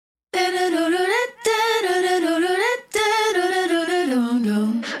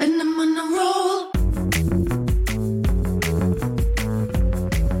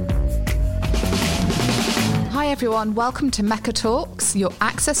everyone, welcome to Mecca Talks, your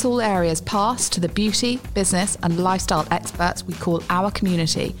access all areas past to the beauty, business and lifestyle experts we call our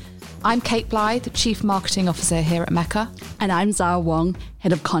community. I'm Kate Blythe, Chief Marketing Officer here at Mecca. And I'm Zara Wong,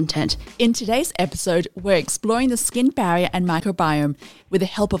 Head of Content. In today's episode, we're exploring the skin barrier and microbiome with the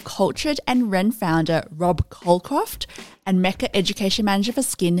help of Cultured and Ren founder Rob Colcroft and Mecca Education Manager for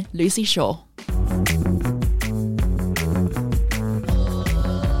Skin, Lucy Shaw.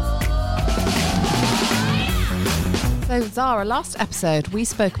 So Zara, last episode we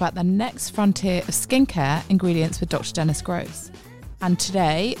spoke about the next frontier of skincare ingredients with Dr. Dennis Gross. And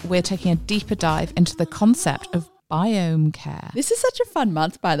today we're taking a deeper dive into the concept of biome care. This is such a fun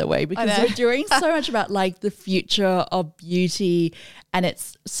month, by the way, because we're doing so much about like the future of beauty, and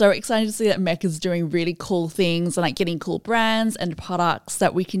it's so exciting to see that Mecca's doing really cool things and like getting cool brands and products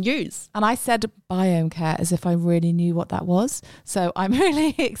that we can use. And I said biome care as if I really knew what that was. So I'm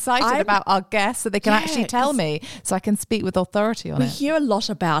really excited about our guests so they can actually tell me so I can speak with authority on it. We hear a lot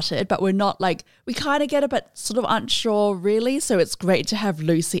about it, but we're not like, we kind of get it, but sort of aren't sure really. So it's great to have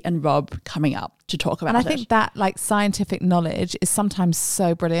Lucy and Rob coming up to talk about it. And I think that like scientific knowledge is sometimes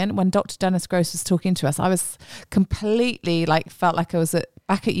so brilliant. When Dr. Dennis Gross was talking to us, I was completely felt like I was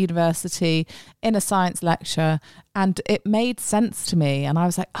back at university in a science lecture, and it made sense to me. And I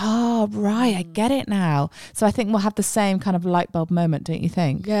was like, oh, right, I get it now. So I think we'll have the same kind of light bulb moment, don't you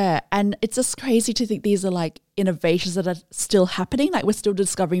think? Yeah. And it's just crazy to think these are like innovations that are still happening. Like we're still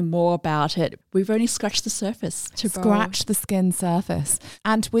discovering more about it. We've only scratched the surface. Scratch the skin surface.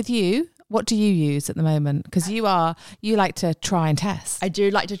 And with you, what do you use at the moment? Because you like to try and test. I do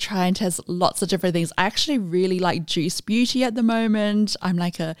like to try and test lots of different things. I actually really like Juice Beauty at the moment. I'm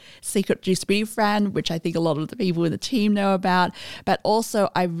like a secret Juice Beauty fan, which I think a lot of the people in the team know about. But also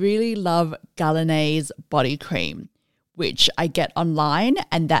I really love Galanese body cream, which I get online,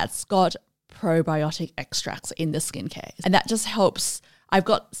 and that's got probiotic extracts in the skincare. And that just helps. I've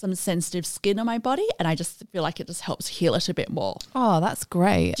got some sensitive skin on my body, and I just feel like it just helps heal it a bit more. Oh, that's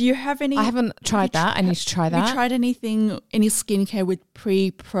great. Do you have any? I haven't tried that. I need to try that. Have you tried any skincare with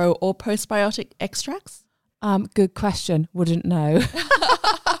pre, pro or postbiotic extracts? Good question. Wouldn't know.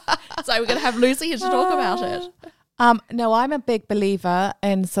 So we're going to have Lucy here to talk about it. No, I'm a big believer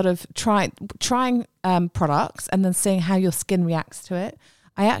in sort of trying products and then seeing how your skin reacts to it.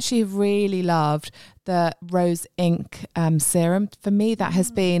 I actually really loved the Rose Inc serum. For me, that has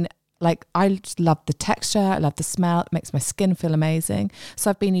been like, I just love the texture. I love the smell. It makes my skin feel amazing. So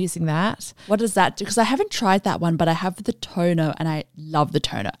I've been using that. What does that do? Because I haven't tried that one, but I have the toner, and I love the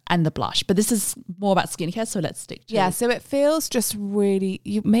toner and the blush. But this is more about skincare, so let's stick to it. Yeah, so it feels just really,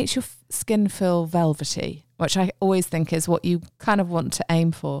 it makes your skin feel velvety, which I always think is what you kind of want to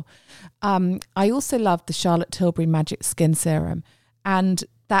aim for. I also love the Charlotte Tilbury Magic Skin Serum. And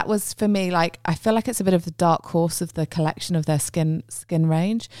that was for me, like, I feel like it's a bit of the dark horse of the collection of their skin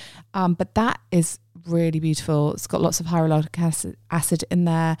range. But that is really beautiful. It's got lots of hyaluronic acid in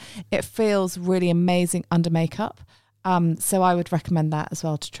there. It feels really amazing under makeup. So I would recommend that as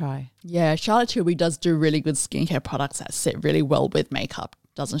well to try. Yeah, Charlotte Tilbury does do really good skincare products that sit really well with makeup,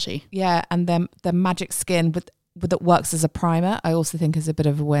 doesn't she? Yeah, and then the Magic Skin that works as a primer, I also think is a bit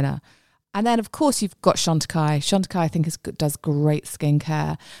of a winner. And then, of course, you've got Chantecaille. Chantecaille, I think, does great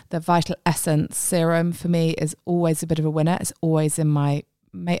skincare. The Vital Essence serum, for me, is always a bit of a winner. It's always in my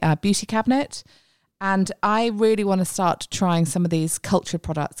beauty cabinet. And I really want to start trying some of these cultured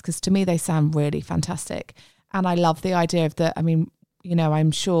products because, to me, they sound really fantastic. And I love the idea of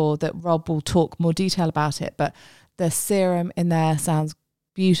I'm sure that Rob will talk more detail about it, but the serum in there sounds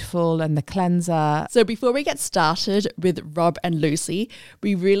beautiful, and the cleanser. So before we get started with Rob and Lucy,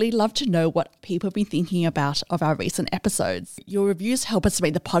 we really love to know what people have been thinking about of our recent episodes. Your reviews help us to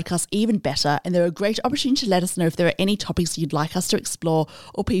make the podcast even better, and they're a great opportunity to let us know if there are any topics you'd like us to explore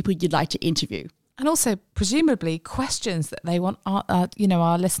or people you'd like to interview. And also, presumably, questions that they want,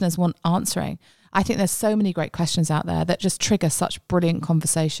 our listeners want answering. I think there's so many great questions out there that just trigger such brilliant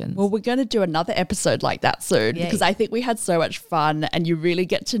conversations. Well, we're going to do another episode like that soon. Yay. Because I think we had so much fun, and you really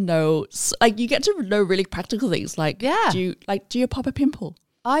get to know, really practical things. Like, do you pop a pimple?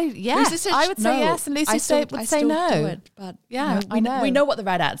 I would say yes, and Lucy would say no. Do it, but I know. We know what the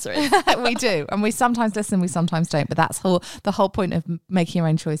right answer is. We do, and we sometimes listen, we sometimes don't. But that's the whole point of making your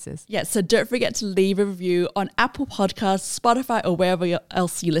own choices. Yeah, so don't forget to leave a review on Apple Podcasts, Spotify, or wherever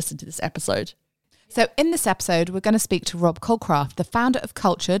else you listen to this episode. So in this episode, we're going to speak to Rob Colcroft, the founder of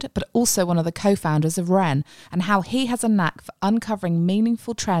Cultured, but also one of the co-founders of Ren, and how he has a knack for uncovering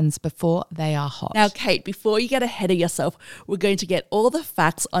meaningful trends before they are hot. Now, Kate, before you get ahead of yourself, we're going to get all the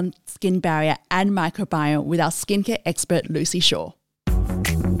facts on skin barrier and microbiome with our skincare expert, Lucy Shaw.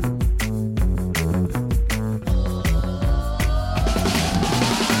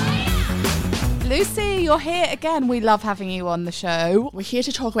 Lucy, you're here again. We love having you on the show. We're here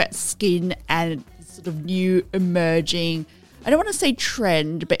to talk about skin and sort of new emerging, I don't want to say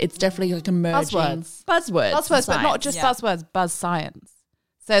trend, but it's definitely like emerging. Buzzwords, but not just buzzwords, buzz science.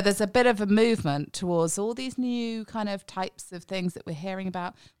 So there's a bit of a movement towards all these new kind of types of things that we're hearing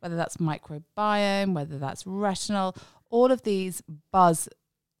about, whether that's microbiome, whether that's retinol, all of these buzz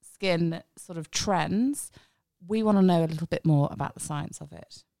skin sort of trends. We want to know a little bit more about the science of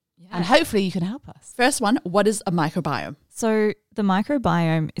it. Yeah. And hopefully you can help us. First one, what is a microbiome? So the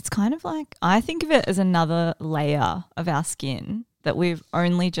microbiome, it's kind of like, I think of it as another layer of our skin that we've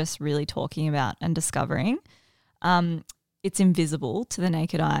only just really talking about and discovering. It's invisible to the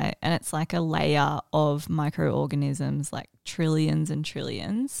naked eye, and it's like a layer of microorganisms, like trillions and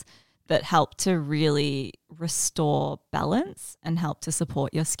trillions, that help to really restore balance and help to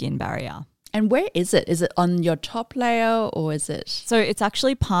support your skin barrier. And where is it? Is it on your top layer or is it? So it's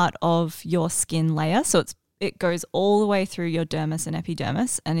actually part of your skin layer. So it goes all the way through your dermis and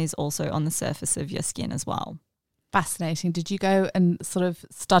epidermis and is also on the surface of your skin as well. Fascinating. Did you go and sort of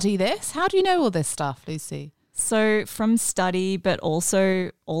study this? How do you know all this stuff, Lucy? So from study, but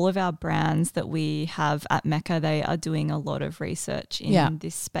also all of our brands that we have at Mecca, they are doing a lot of research in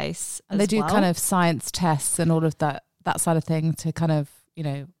this space and they do kind of science tests and all of that side of thing to kind of,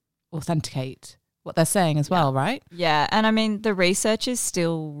 authenticate what they're saying as well, right? Yeah. And I mean, the research is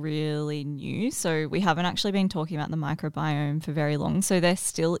still really new. So we haven't actually been talking about the microbiome for very long. So there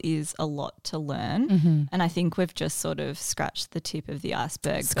still is a lot to learn. Mm-hmm. And I think we've just sort of scratched the tip of the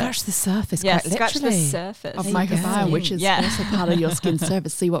iceberg. Scratch the surface, yeah, quite scratch literally. The surface. Of microbiome, which is also part of your skin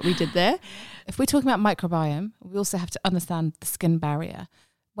surface. See what we did there? If we're talking about microbiome, we also have to understand the skin barrier.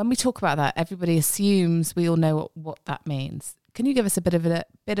 When we talk about that, everybody assumes we all know what that means. Can you give us a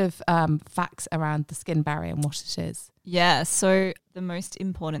bit of facts around the skin barrier and what it is? Yeah, so the most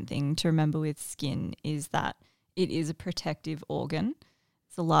important thing to remember with skin is that it is a protective organ.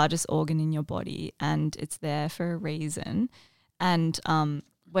 It's the largest organ in your body and it's there for a reason. And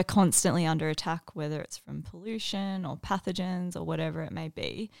we're constantly under attack, whether it's from pollution or pathogens or whatever it may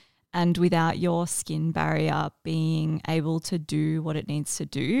be. And without your skin barrier being able to do what it needs to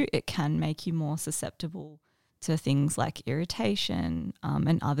do, it can make you more susceptible to things like irritation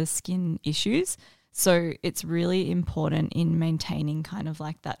and other skin issues. So it's really important in maintaining kind of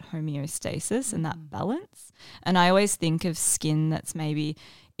like that homeostasis and that balance. And I always think of skin that's maybe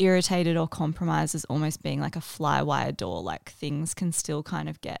irritated or compromised as almost being like a fly wire door, like things can still kind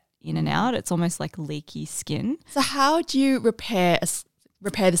of get in and out. It's almost like leaky skin. So how do you repair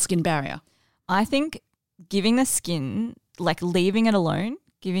the skin barrier? I think giving the skin, like leaving it alone,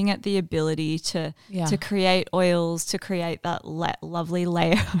 giving it the ability to create oils, to create that lovely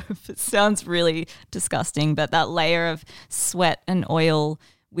layer of, it sounds really disgusting, but that layer of sweat and oil,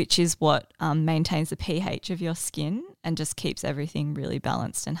 which is what maintains the pH of your skin and just keeps everything really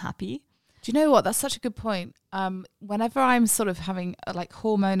balanced and happy. Do you know what? That's such a good point. Whenever I'm sort of having a like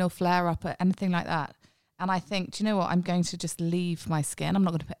hormonal flare up or anything like that, and I think, do you know what? I'm going to just leave my skin. I'm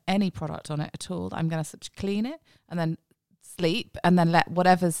not going to put any product on it at all. I'm going to clean it and then sleep and then let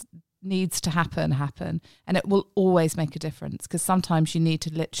whatever's needs to happen. And it will always make a difference because sometimes you need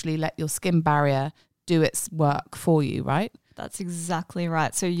to literally let your skin barrier do its work for you, right? That's exactly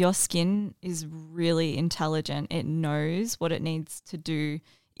right. So your skin is really intelligent. It knows what it needs to do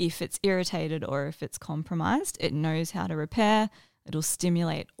if it's irritated or if it's compromised. It knows how to repair. It'll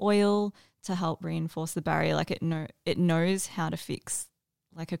stimulate oil to help reinforce the barrier. Like it knows how to fix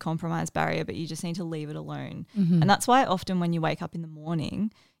like a compromised barrier, but you just need to leave it alone. Mm-hmm. And that's why often when you wake up in the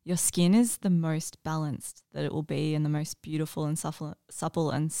morning, your skin is the most balanced that it will be and the most beautiful and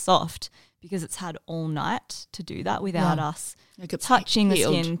supple and soft because it's had all night to do that without us touching the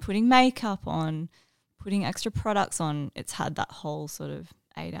skin, putting makeup on, putting extra products on. It's had that whole sort of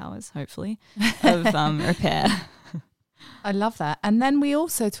 8 hours, hopefully, of repair. I love that. And then we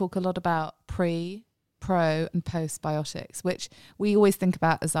also talk a lot about pro and postbiotics, which we always think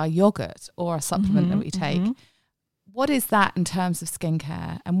about as our yogurt or a supplement that we take. Mm-hmm. What is that in terms of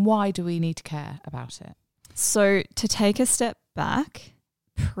skincare and why do we need to care about it? So to take a step back,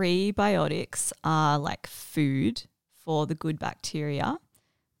 prebiotics are like food for the good bacteria.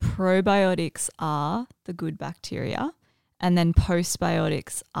 Probiotics are the good bacteria. And then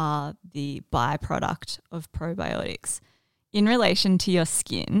postbiotics are the byproduct of probiotics. In relation to your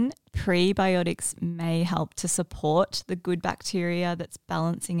skin, prebiotics may help to support the good bacteria that's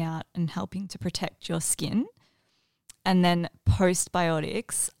balancing out and helping to protect your skin. And then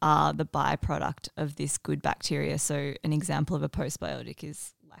postbiotics are the byproduct of this good bacteria. So an example of a postbiotic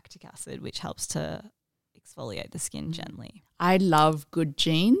is lactic acid, which helps to exfoliate the skin gently. I love good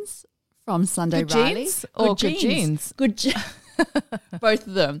genes From Sunday Good Riley. jeans or good jeans? Both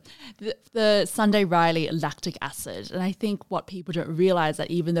of them. The Sunday Riley lactic acid. And I think what people don't realize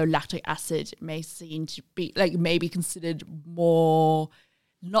that even though lactic acid may seem to be like maybe considered more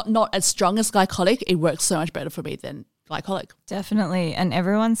not as strong as glycolic, it works so much better for me than glycolic. Definitely. And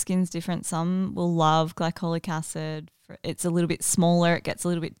everyone's skin's different. Some will love glycolic acid. It's a little bit smaller. It gets a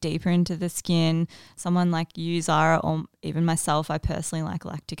little bit deeper into the skin. Someone like you, Zara, or even myself, I personally like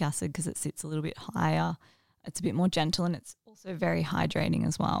lactic acid because it sits a little bit higher. It's a bit more gentle and it's also very hydrating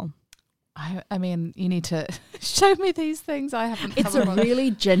as well. I mean, you need to show me these things. I haven't. It's a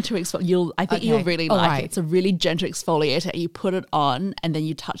really gentle exfoliator. I think you'll really like it. It's a really gentle exfoliator. You put it on and then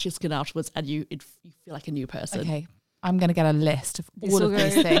you touch your skin afterwards and you feel like a new person. Okay. I'm going to get a list of all of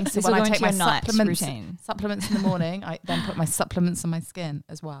these things. So when I take my supplements in the morning, I then put my supplements on my skin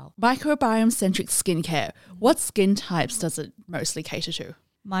as well. Microbiome-centric skincare. What skin types does it mostly cater to?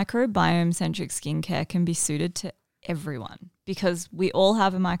 Microbiome-centric skincare can be suited to everyone because we all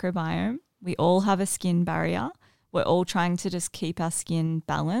have a microbiome. We all have a skin barrier. We're all trying to just keep our skin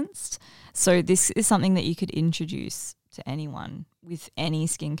balanced. So this is something that you could introduce to anyone with any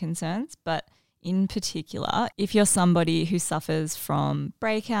skin concerns, but in particular, if you're somebody who suffers from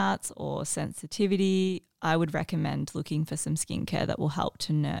breakouts or sensitivity, I would recommend looking for some skincare that will help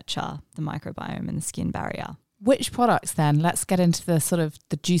to nurture the microbiome and the skin barrier. Which products then? Let's get into the sort of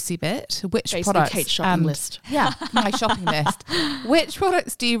the juicy bit. Which basically products? Kate's shopping list. Yeah, my shopping list. Which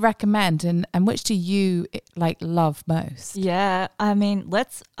products do you recommend and which do you love most? Yeah, I mean,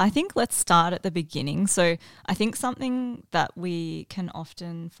 let's start at the beginning. So I think something that we can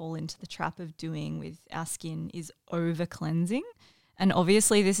often fall into the trap of doing with our skin is over cleansing. And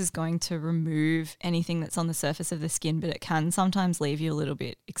obviously this is going to remove anything that's on the surface of the skin, but it can sometimes leave you a little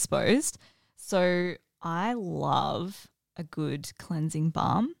bit exposed. So I love a good cleansing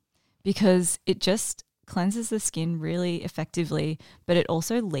balm because it just cleanses the skin really effectively, but it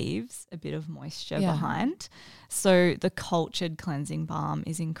also leaves a bit of moisture behind. So the Cultured Cleansing Balm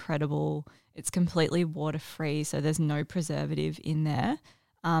is incredible. It's completely water-free, so there's no preservative in there.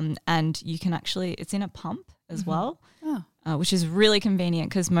 And you can actually, it's in a pump as well, which is really convenient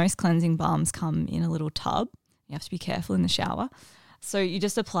because most cleansing balms come in a little tub. You have to be careful in the shower. So you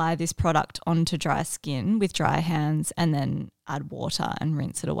just apply this product onto dry skin with dry hands and then add water and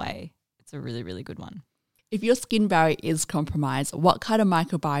rinse it away. It's a really, really good one. If your skin barrier is compromised, what kind of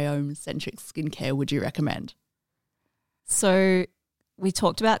microbiome-centric skincare would you recommend? So we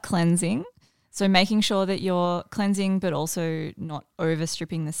talked about cleansing. So making sure that you're cleansing but also not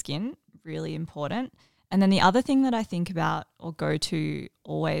overstripping the skin, really important. And then the other thing that I think about or go to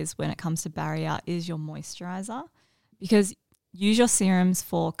always when it comes to barrier is your moisturizer, because use your serums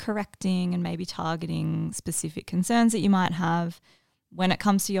for correcting and maybe targeting specific concerns that you might have. When it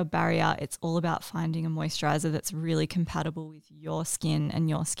comes to your barrier, it's all about finding a moisturizer that's really compatible with your skin and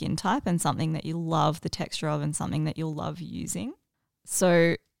your skin type and something that you love the texture of and something that you'll love using.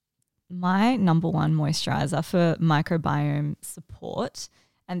 So my number one moisturizer for microbiome support,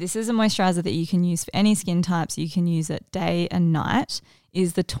 and this is a moisturizer that you can use for any skin types, you can use it day and night,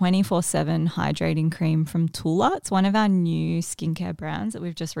 is the 24/7 hydrating cream from Tula. It's one of our new skincare brands that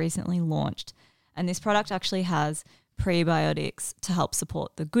we've just recently launched. And this product actually has prebiotics to help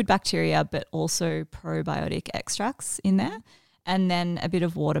support the good bacteria, but also probiotic extracts in there. And then a bit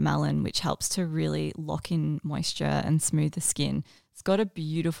of watermelon, which helps to really lock in moisture and smooth the skin. It's got a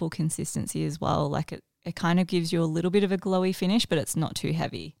beautiful consistency as well. Like it kind of gives you a little bit of a glowy finish, but it's not too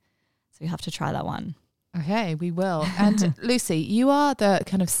heavy. So you have to try that one. Okay, we will. And Lucy, you are the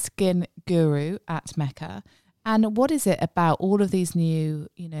kind of skin guru at Mecca. And what is it about all of these new,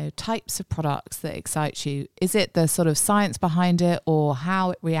 types of products that excites you? Is it the sort of science behind it or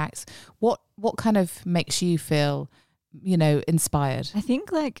how it reacts? What kind of makes you feel, inspired? I think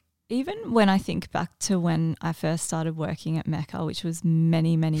even when I think back to when I first started working at Mecca, which was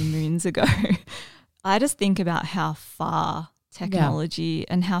many, many moons ago, I just think about how far technology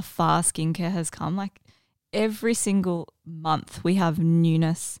and how far skincare has come. Like every single month we have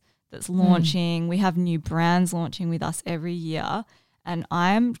newness that's launching. We have new brands launching with us every year. And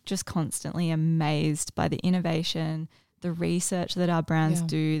I'm just constantly amazed by the innovation, the research that our brands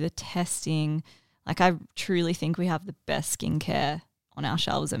do, the testing. Like I truly think we have the best skincare on our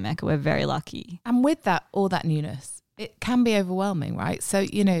shelves at Mecca. We're very lucky. And with that, all that newness, it can be overwhelming, right? So,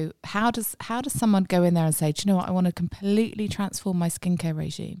 how does someone go in there and say, do you know what, I want to completely transform my skincare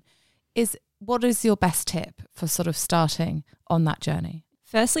regime? What is your best tip for sort of starting on that journey?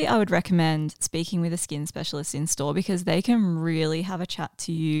 Firstly, I would recommend speaking with a skin specialist in store because they can really have a chat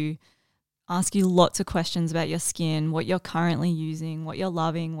to you ask you lots of questions about your skin, what you're currently using, what you're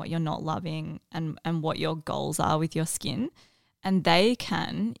loving, what you're not loving, and what your goals are with your skin. And they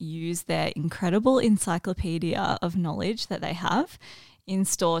can use their incredible encyclopedia of knowledge that they have in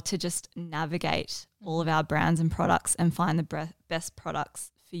store to just navigate all of our brands and products and find the best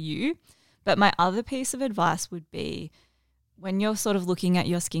products for you. But my other piece of advice would be, when you're sort of looking at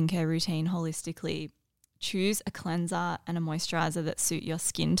your skincare routine holistically, choose a cleanser and a moisturizer that suit your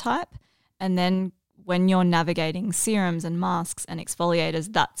skin type. And then when you're navigating serums and masks and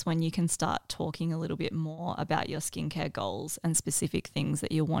exfoliators, that's when you can start talking a little bit more about your skincare goals and specific things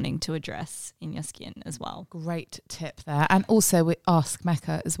that you're wanting to address in your skin as well. Great tip there. And also with Ask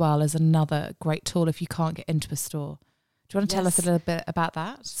Mecca as well as another great tool if you can't get into a store. Do you want to tell us a little bit about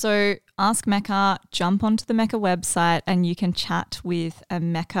that? So Ask Mecca, jump onto the Mecca website and you can chat with a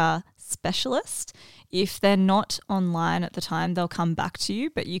Mecca specialist. If they're not online at the time, they'll come back to you,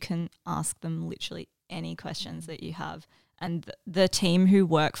 but you can ask them literally any questions that you have. And the team who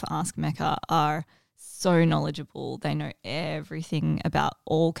work for Ask Mecca are so knowledgeable. They know everything about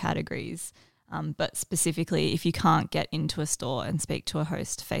all categories. But specifically, if you can't get into a store and speak to a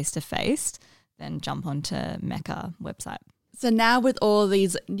host face-to-face, then jump onto Mecca website. So now with all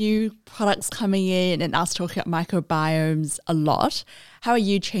these new products coming in and us talking about microbiomes a lot, how are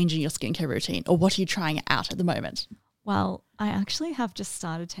you changing your skincare routine, or what are you trying out at the moment? Well, I actually have just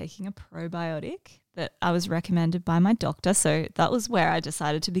started taking a probiotic that I was recommended by my doctor. So that was where I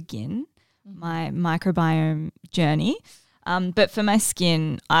decided to begin my microbiome journey. But for my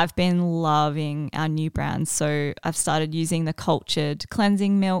skin, I've been loving our new brands. So I've started using the Cultured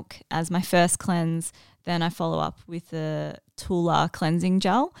Cleansing Milk as my first cleanse. Then I follow up with the Tula Cleansing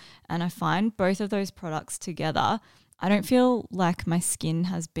Gel. And I find both of those products together, I don't feel like my skin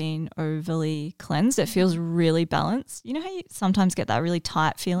has been overly cleansed. It feels really balanced. You know how you sometimes get that really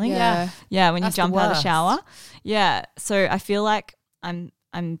tight feeling? Yeah. Yeah, when That's you jump the out of the worst. shower. Yeah. So I feel like I'm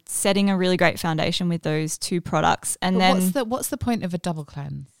setting a really great foundation with those two products. And But then what's the point of a double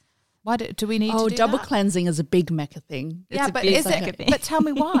cleanse? Why do we need to do double that? cleansing is a big Mecca thing. It's Yeah, a but big is Mecca it? thing. But tell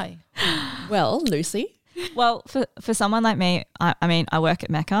me why. Well, Lucy, Well, for someone like me, I mean, I work at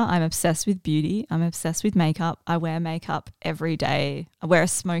Mecca. I'm obsessed with beauty. I'm obsessed with makeup. I wear makeup every day. I wear a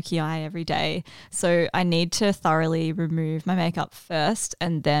smoky eye every day. So I need to thoroughly remove my makeup first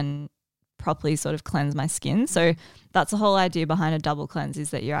and then properly sort of cleanse my skin. So that's the whole idea behind a double cleanse,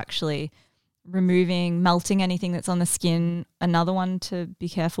 is that you're actually removing, melting anything that's on the skin. Another one to be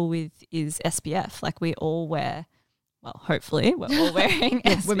careful with is SPF. Like we all wear, well, hopefully we're all wearing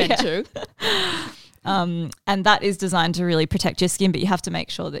SPF. we're meant to. And that is designed to really protect your skin, but you have to make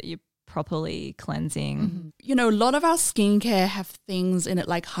sure that you're properly cleansing. You know, a lot of our skincare have things in it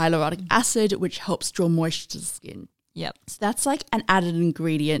like hyaluronic acid, which helps draw moisture to the skin. Yep. So that's like an added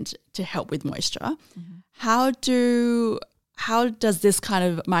ingredient to help with moisture. How does this kind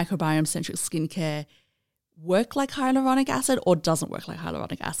of microbiome-centric skincare work like hyaluronic acid, or doesn't work like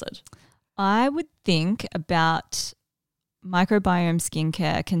hyaluronic acid? I would think about microbiome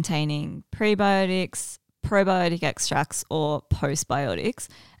skincare containing prebiotics, probiotic extracts, or postbiotics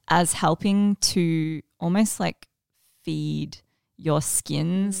as helping to almost like feed your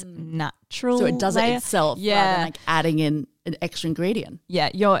skin's natural So it does layer. it itself rather than like adding in an extra ingredient. Yeah,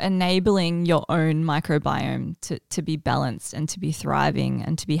 you're enabling your own microbiome to be balanced and to be thriving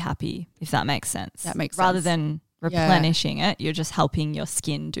and to be happy, if that makes sense. That makes Rather sense. than replenishing it, you're just helping your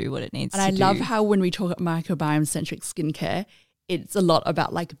skin do what it needs And to I do. love how when we talk about microbiome-centric skincare, it's a lot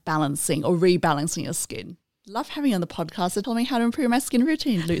about like balancing or rebalancing your skin. Love having you on the podcast to tell me how to improve my skin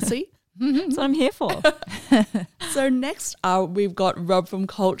routine, Lucy. That's what I'm here for. So next up, we've got Rob from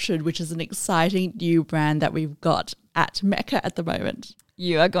Cultured, which is an exciting new brand that we've got at Mecca at the moment.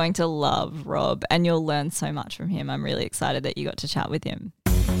 You are going to love Rob and you'll learn so much from him. I'm really excited that you got to chat with him.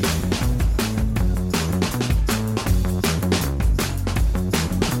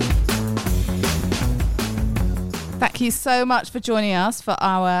 Thank you so much for joining us for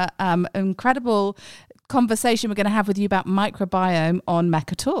our incredible conversation we're going to have with you about microbiome on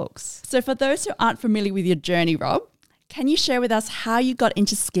Mecca Talks. So for those who aren't familiar with your journey, Rob, can you share with us how you got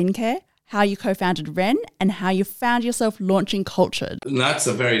into skincare, how you co-founded Ren, and how you found yourself launching Cultured? That's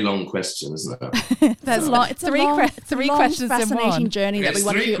a very long question, isn't it? There's It's three long, questions in fascinating one. journey that we It's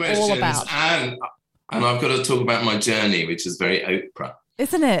want to three hear all questions, about. and I've got to talk about my journey, which is very Oprah.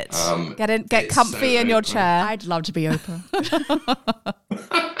 Isn't it? Get it's comfy so in your Oprah. chair. I'd love to be Oprah.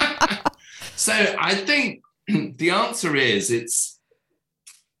 So I think the answer is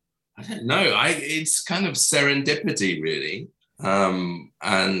I don't know. It's kind of serendipity, really,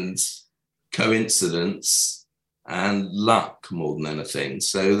 and coincidence, and luck more than anything.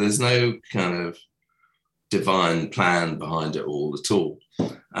 So there's no kind of divine plan behind it all at all.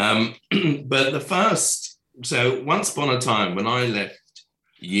 But so once upon a time when I left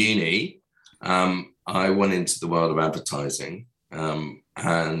uni, I went into the world of advertising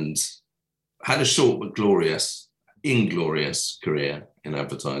and had a short but inglorious career in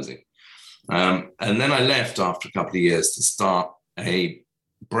advertising. And then I left after a couple of years to start a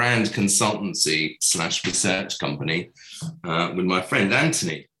brand consultancy / research company with my friend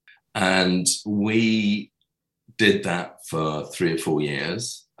Anthony. And we did that for 3 or 4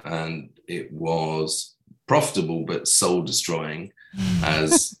 years, and it was profitable but soul destroying,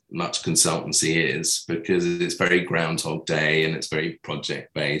 as much consultancy is, because it's very Groundhog Day and it's very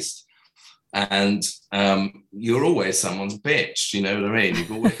project based. And you're always someone's bitch, you know what I mean?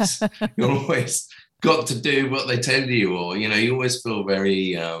 You're always got to do what they tell you, or, you know, you always feel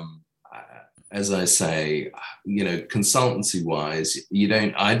very, as I say, you know, consultancy wise,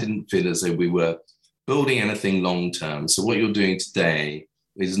 I didn't feel as though we were building anything long term. So what you're doing today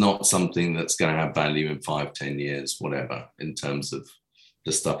is not something that's going to have value in 5-10 years, whatever, in terms of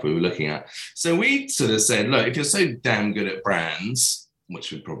the stuff we were looking at. So we sort of said, look, if you're so damn good at brands,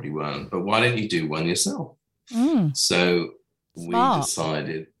 which we probably weren't, but why don't you do one yourself? So we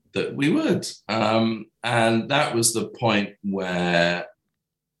decided that we would. And that was the point where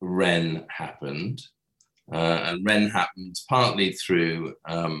Ren happened. And Ren happened partly through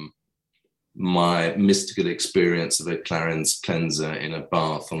my mystical experience of a Clarins cleanser in a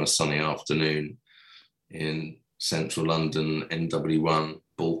bath on a sunny afternoon in central London, NW1,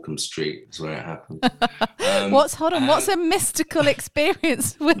 Balcombe Street is where it happened. What's a mystical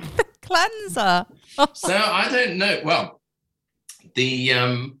experience with the cleanser? So I don't know. Well,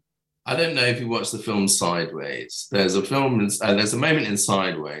 I don't know if you watched the film Sideways. There's a moment in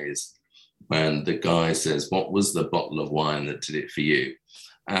Sideways when the guy says, "What was the bottle of wine that did it for you?"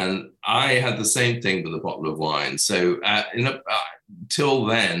 And I had the same thing with a bottle of wine. So till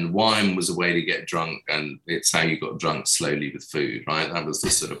then, wine was a way to get drunk, and it's how you got drunk slowly with food, right? That was the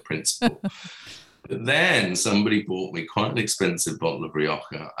sort of principle. But then somebody bought me quite an expensive bottle of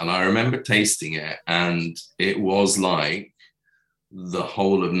Rioja, and I remember tasting it, and it was like the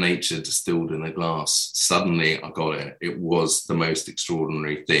whole of nature distilled in a glass. Suddenly I got it. It was the most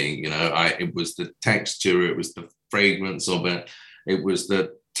extraordinary thing. You know, it was the texture, it was the fragrance of it. It was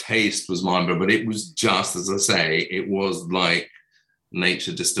the taste was mind-blowing, but it was just, as I say, it was like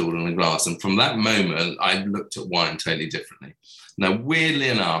nature distilled in a glass. And from that moment, I looked at wine totally differently. Now, weirdly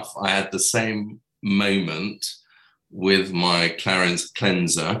enough, I had the same moment with my Clarins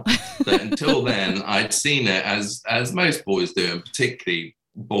cleanser. That until then, I'd seen it as most boys do, and particularly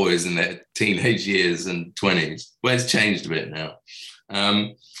boys in their teenage years and 20s. Well, it's changed a bit now.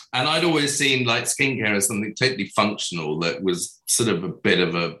 And I'd always seen like skincare as something totally functional that was sort of a bit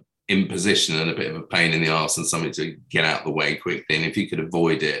of a imposition and a bit of a pain in the arse and something to get out of the way quickly. And if you could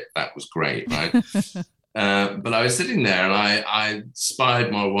avoid it, that was great, right? But I was sitting there and I spied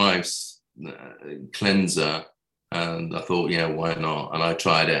my wife's cleanser, and I thought, yeah, why not? And I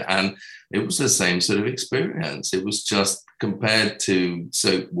tried it, and it was the same sort of experience. It was just, compared to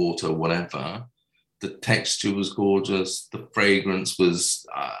soap, water, whatever, the texture was gorgeous. The fragrance was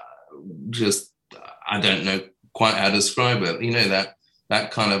just, I don't know quite how to describe it. You know,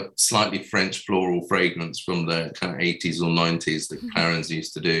 that kind of slightly French floral fragrance from the kind of 80s or 90s that Clarins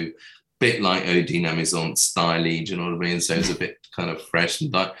used to do, bit like Eau de Namizon style, do you know what I mean? So it's a bit kind of fresh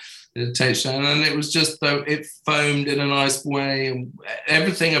and like texture. And it was just, it foamed in a nice way. And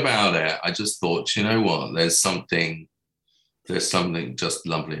everything about it, I just thought, you know what, there's something just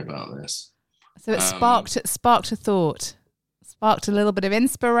lovely about this. So it sparked a thought, sparked a little bit of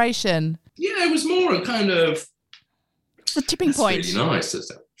inspiration. Yeah, it was more a kind of... It's a tipping point. Really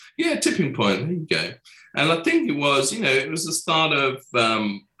nice. Yeah, tipping point. There you go. And I think it was, you know, it was the start of,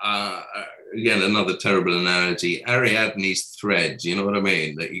 again, another terrible analogy, Ariadne's thread, you know what I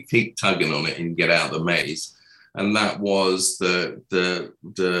mean? That you keep tugging on it and get out the maze. And that was the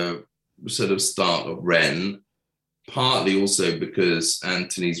sort of start of Ren, partly also because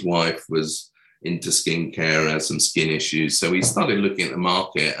Anthony's wife was into skincare and had some skin issues. So he started looking at the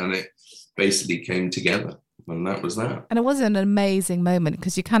market and it basically came together. And that was that. And it was an amazing moment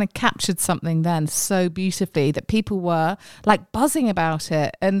because you kind of captured something then so beautifully that people were like buzzing about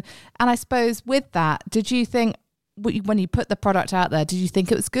it. And I suppose with that, did you think, when you put the product out there, did you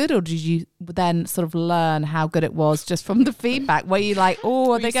think it was good, or did you then sort of learn how good it was just from the feedback? Were you like,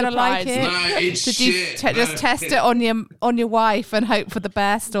 oh, are they going to like it? No, it's did you shit. just test it on your wife and hope for the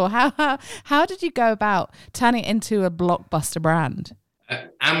best, or how did you go about turning it into a blockbuster brand?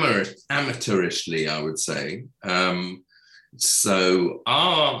 amateurishly, I would say. So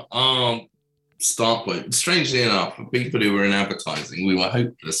our start point, strangely enough, for people who were in advertising, we were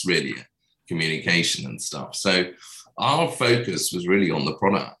hopeless really at communication and stuff. So our focus was really on the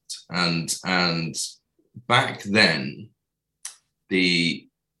product. And back then,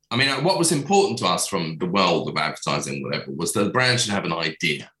 what was important to us from the world of advertising, whatever, was that the brand should have an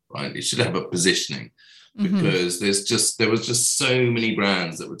idea, right? It should have a positioning. Because there was just so many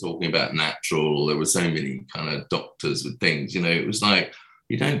brands that were talking about natural. There were so many kind of doctors with things, it was like,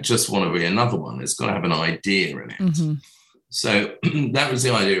 you don't just want to be another one. It's got to have an idea in it. So that was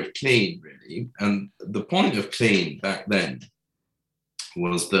the idea of clean, really. And the point of clean back then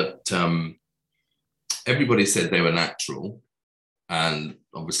was that everybody said they were natural, and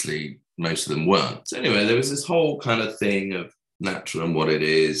obviously most of them weren't. So anyway, there was this whole kind of thing of natural and what it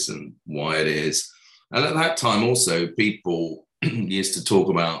is and why it is. And at that time also, people used to talk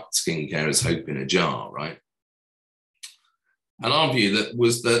about skincare as hope in a jar, right? And our view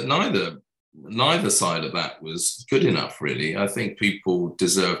was that neither side of that was good enough, really. I think people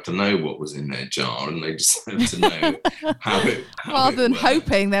deserve to know what was in their jar, and they deserve to know how rather than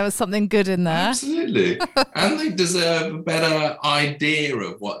hoping there was something good in there. Absolutely. And they deserve a better idea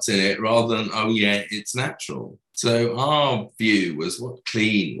of what's in it rather than, oh yeah, it's natural. So our view was what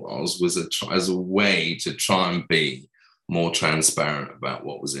clean was as a way to try and be more transparent about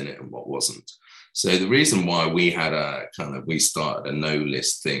what was in it and what wasn't. So the reason why we had we started a no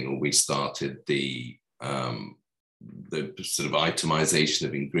list thing, or we started the sort of itemization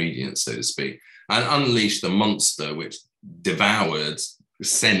of ingredients, so to speak, and unleashed the monster, which devoured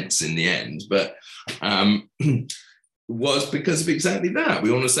scents in the end, but was because of exactly that.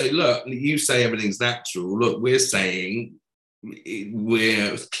 We want to say, look, you say everything's natural. Look, we're saying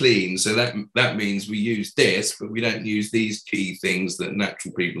we're clean. So that means we use this, but we don't use these key things that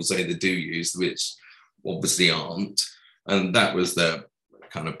natural people say they do use, which obviously aren't. And that was the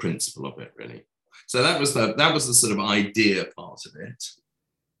kind of principle of it, really. So that was the sort of idea part of it.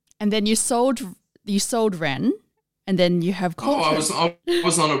 And then you sold Ren. And then you have Cauldron. I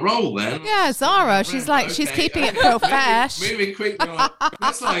was on a roll then. Yeah, Zara. She's like, okay. She's keeping it profesh. Moving quickly on.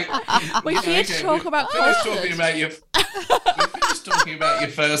 That's like, we're here to talk about Cauldron. Finish talking about your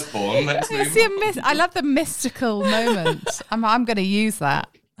firstborn. Let's move on. I love the mystical moment. I'm going to use that.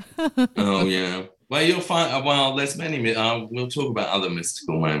 Oh yeah. Well, you'll find. Well, there's many. We'll talk about other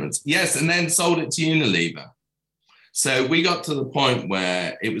mystical moments. Yes, and then sold it to Unilever. So we got to the point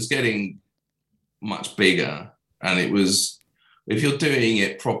where it was getting much bigger. And it was, if you're doing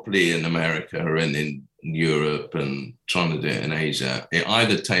it properly in America or in Europe and trying to do it in Asia, it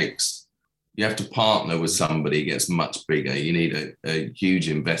either takes, you have to partner with somebody, it gets much bigger. You need a huge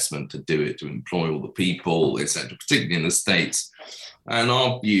investment to do it, to employ all the people, etc., particularly in the States. And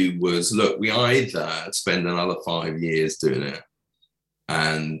our view was, look, we either spend another 5 years doing it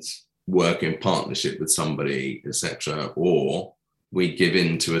and work in partnership with somebody, etc., or we give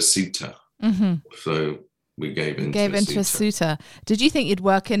in to a suitor. So we gave into a suitor. Did you think you'd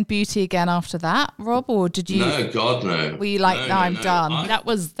work in beauty again after that, Rob, or did you? No, God, no. Were you like, no, I'm done? That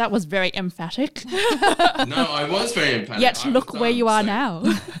was very emphatic. No, I was very emphatic. Yet look where you are now.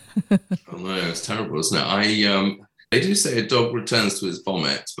 Oh no, it's terrible, isn't it? They do say a dog returns to his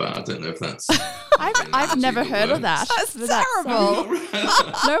vomit, but I don't know if that's. I've never heard of that. That's terrible.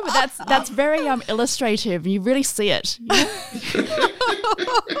 No, but that's very illustrative. You really see it.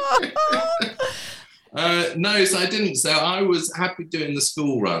 No, so I didn't. So I was happy doing the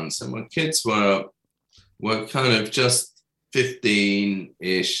school run. So my kids were kind of just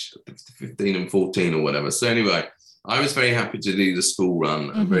 15-ish, 15 and 14 or whatever. So anyway, I was very happy to do the school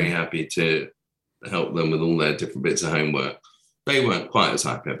run. I'm very happy to help them with all their different bits of homework. They weren't quite as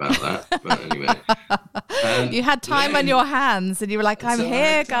happy about that, but anyway. You had time on your hands and you were like, I'm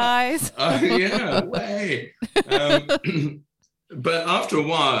here, guys. Oh, yeah, way. But after a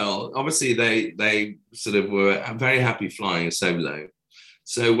while, obviously they sort of were very happy flying solo.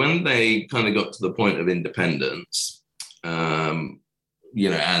 So when they kind of got to the point of independence, and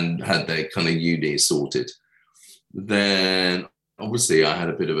had their kind of uni sorted, then obviously I had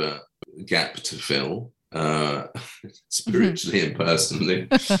a bit of a gap to fill, spiritually and personally.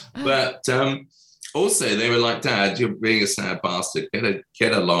 But also they were like, Dad, you're being a sad bastard.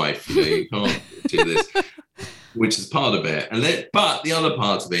 Get a life. You can't do this. Which is part of it. But the other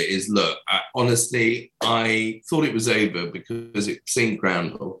part of it is, look, honestly, I thought it was over because it seemed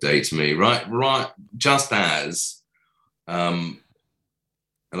Groundhog Day to me, right? Just as, and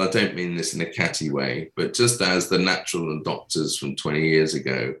I don't mean this in a catty way, but just as the natural and doctors from 20 years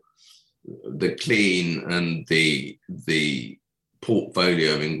ago, the clean and the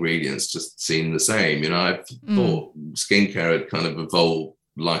portfolio of ingredients just seemed the same. I thought skincare had kind of evolved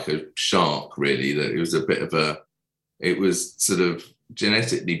like a shark, really, that it was sort of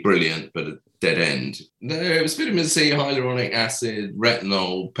genetically brilliant, but a dead end. No, it was vitamin C, hyaluronic acid,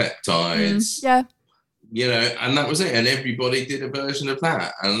 retinol, peptides. Yeah. And that was it. And everybody did a version of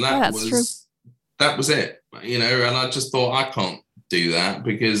that. And that was it. And I just thought, I can't do that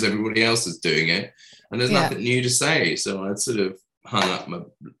because everybody else is doing it. And there's nothing new to say. So I sort of hung up my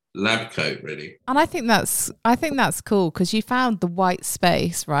lab coat, really. And I think that's cool because you found the white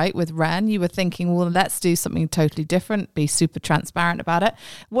space, right? With Ren, you were thinking, well, let's do something totally different, be super transparent about it.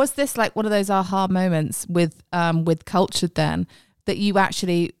 Was this like one of those aha moments with Cultured then, that you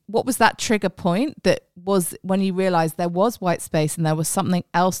actually, what was that trigger point that was when you realized there was white space and there was something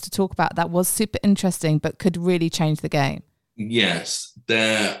else to talk about that was super interesting but could really change the game? Yes,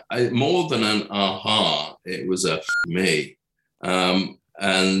 more than an aha, it was a me.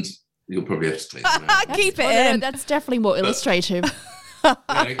 And you'll probably have to take that out. Keep it in. That's definitely more illustrative.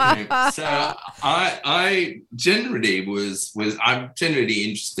 Okay. So I generally I'm generally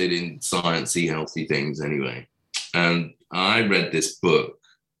interested in sciencey, healthy things anyway. And I read this book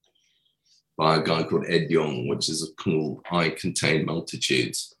by a guy called Ed Yong, which is called I Contain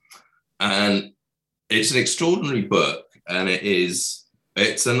Multitudes. And it's an extraordinary book, and it's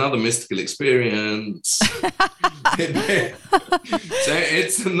another mystical experience. So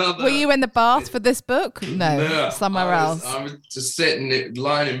it's another. Were you in the bath for this book? No, somewhere else. I was just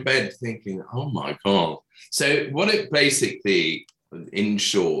lying in bed thinking, oh my God. So what it basically, in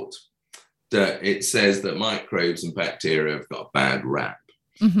short, that it says that microbes and bacteria have got a bad rap.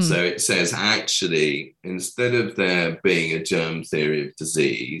 Mm-hmm. So it says actually, instead of there being a germ theory of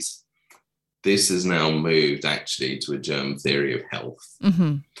disease, this has now moved actually to a germ theory of health.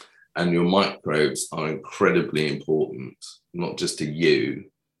 Mm-hmm. And your microbes are incredibly important, not just to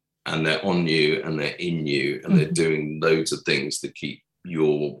you, and they're on you and they're in you, and they're doing loads of things to keep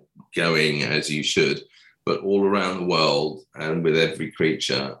you going as you should. But all around the world and with every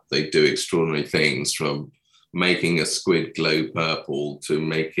creature, they do extraordinary things, from making a squid glow purple to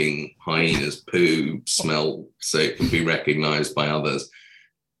making hyenas poo smell so it can be recognized by others.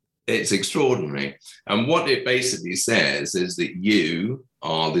 It's extraordinary. And what it basically says is that you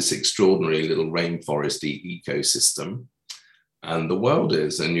are this extraordinary little rainforesty ecosystem, and the world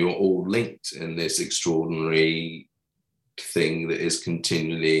is, and you're all linked in this extraordinary thing that is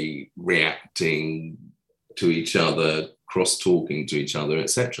continually reacting to each other, cross-talking to each other,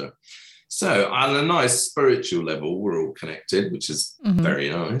 etc. So on a nice spiritual level, we're all connected, which is very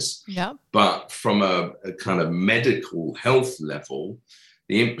nice. Yeah. But from a kind of medical health level,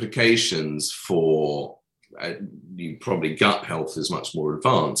 the implications for you probably gut health is much more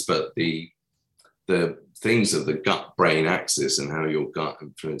advanced, but the things of the gut-brain axis and how your gut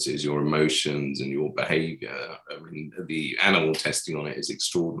influences your emotions and your behavior, I mean, the animal testing on it is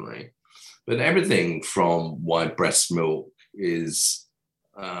extraordinary. But everything from why breast milk is,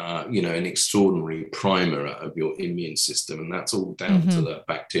 an extraordinary primer of your immune system, and that's all down to the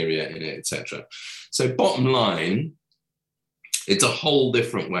bacteria in it, etc. So bottom line, it's a whole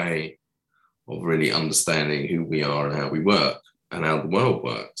different way of really understanding who we are and how we work and how the world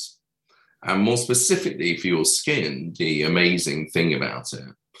works. And more specifically for your skin, the amazing thing about it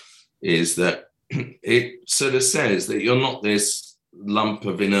is that it sort of says that you're not this lump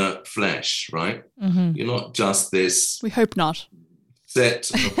of inert flesh, right? Mm-hmm. You're not just this. We hope not.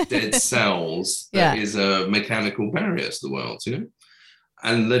 Set of dead cells that is a mechanical barrier to the world,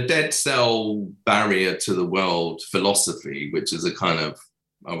 And the dead cell barrier to the world philosophy, which is a kind of,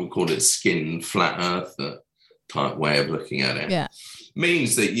 I would call it skin flat earther type way of looking at it,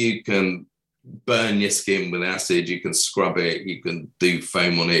 means that you can burn your skin with acid, you can scrub it, you can do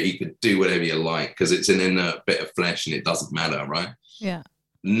foam on it, you can do whatever you like because it's an inert bit of flesh and it doesn't matter, right? Yeah.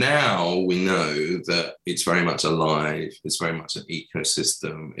 Now we know that it's very much alive, it's very much an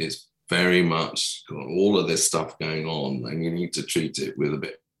ecosystem, it's very much got all of this stuff going on, and you need to treat it with a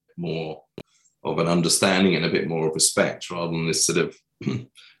bit more of an understanding and a bit more of respect rather than this sort of,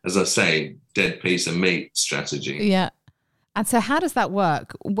 as I say, dead piece of meat strategy. Yeah. And so how does that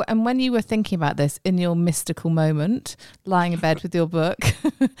work? And when you were thinking about this in your mystical moment, lying in bed with your book,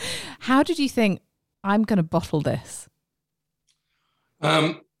 how did you think, I'm going to bottle this?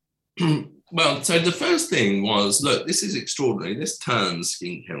 Well, so the first thing was, look, this is extraordinary. This turns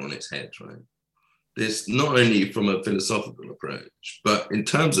skincare on its head, right? This not only from a philosophical approach, but in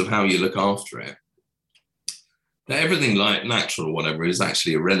terms of how you look after it, that everything like natural or whatever is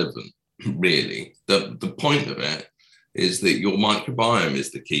actually irrelevant, really. The point of it is that your microbiome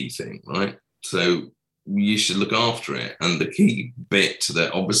is the key thing, right? So you should look after it. And the key bit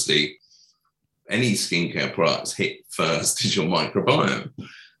that obviously any skincare products hit first is your microbiome.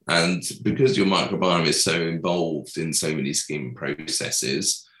 And because your microbiome is so involved in so many skin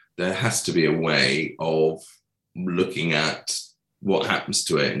processes, there has to be a way of looking at what happens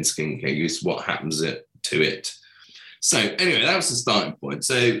to it in skincare use, what happens to it. So anyway, that was the starting point.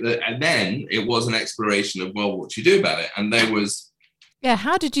 So, and then it was an exploration of, well, what do you do about it? And there was... Yeah,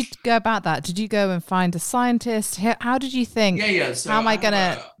 how did you go about that? Did you go and find a scientist? How did you think, so how am I going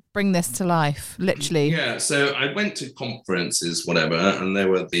to bring this to life, literally? Yeah, so I went to conferences, whatever, and there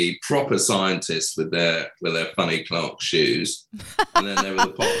were the proper scientists with their funny Clark shoes. And then there were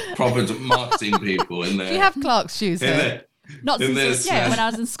the proper marketing people in there. Do you have Clark's shoes here? Not since when I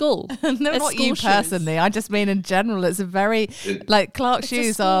was in school. No, not you personally. I just mean in general. It's a very Clark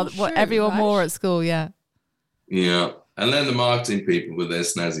shoes are what everyone wore at school. Yeah. Yeah, and then the marketing people with their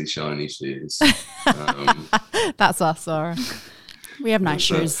snazzy shiny shoes. That's us, Sarah. We have nice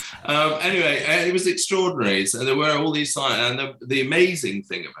shoes. Anyway, it was extraordinary. So there were all these signs, and the amazing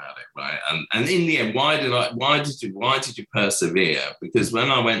thing about it, right? And in the end, why did you persevere? Because when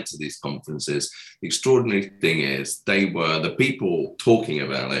I went to these conferences, the extraordinary thing is the people talking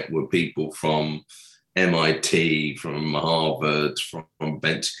about it were people from MIT, from Harvard, from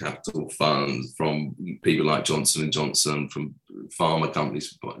venture capital funds, from people like Johnson & Johnson, from pharma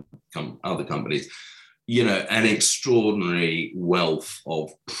companies, from other companies. You know, an extraordinary wealth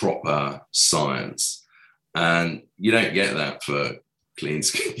of proper science. And you don't get that for clean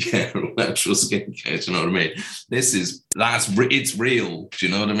skincare or natural skincare, do you know what I mean? It's real, do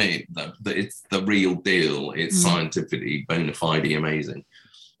you know what I mean? It's the real deal. It's scientifically bona fide amazing.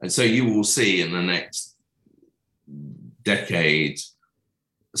 And so you will see in the next decade,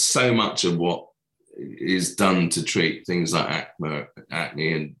 so much of what is done to treat things like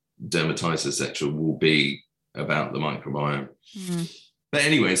acne and dermatitis, etc., will be about the microbiome. But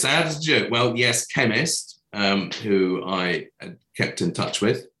anyway, so how does it do it? Well, yes, chemist, who I kept in touch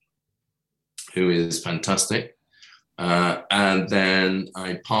with, who is fantastic. And then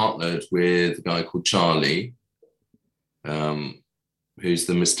I partnered with a guy called Charlie, who's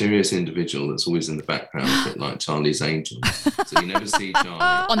the mysterious individual that's always in the background, a bit like Charlie's Angels. So you never see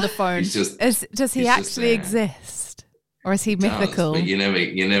Charlie on the phone. Does he actually exist? Or is he mythical? But you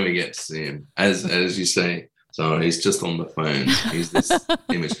never get to see him. As you say, sorry, he's just on the phone. He's this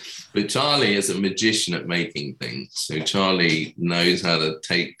image. But Charlie is a magician at making things. So Charlie knows how to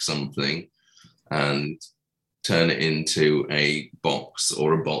take something and turn it into a box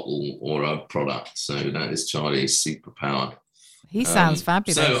or a bottle or a product. So that is Charlie's superpower. He sounds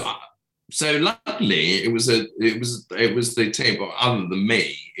fabulous. So luckily, it was the team. But other than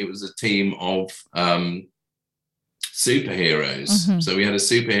me, it was a team of superheroes. So we had a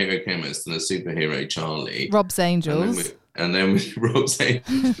superhero chemist and a superhero Charlie. Rob's Angels. And then Rob's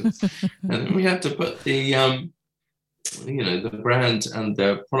Angels. And then we had to put the the brand and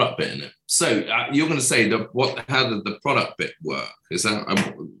the product bit in it. So you're going to say how did the product bit work? Is that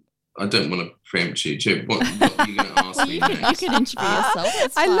I don't want to preempt you. What are you going to ask me next? You can interview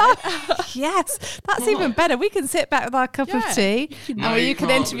yourself. I love. Yes, that's even better. We can sit back with our cup of tea, and you can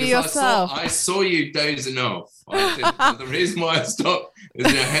interview yourself. I saw you dozing off. The reason why I stopped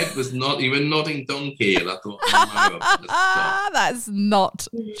is your head was you were nodding donkey, and I thought, that's not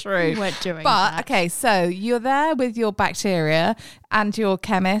true. We weren't doing but that. Okay, so you're there with your bacteria and your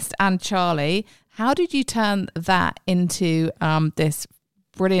chemist and Charlie. How did you turn that into this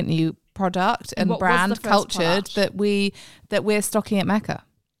brilliant new product and brand cultured that we're stocking at Mecca?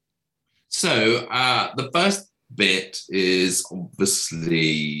 So the first bit is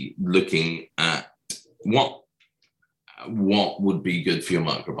obviously looking at what would be good for your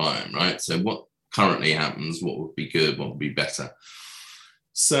microbiome, right? So what currently happens, what would be good, what would be better.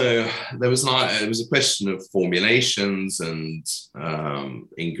 So it was a question of formulations and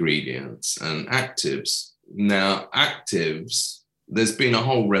ingredients and actives. Now actives, there's been a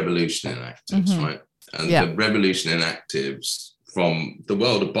whole revolution in actives, right? And the revolution in actives from the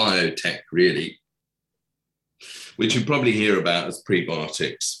world of biotech, really, which you probably hear about as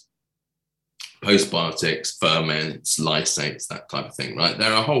prebiotics, postbiotics, ferments, lysates, that type of thing, right?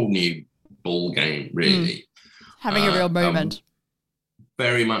 They're a whole new ball game, really. Having a real moment.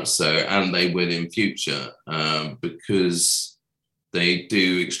 Very much so, and they will in future because they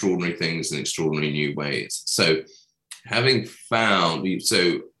do extraordinary things in extraordinary new ways. So having found,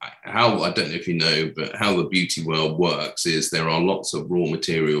 how, I don't know if you know, but how the beauty world works is there are lots of raw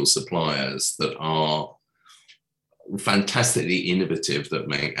material suppliers that are fantastically innovative that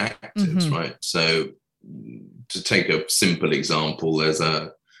make actives, right? So to take a simple example, there's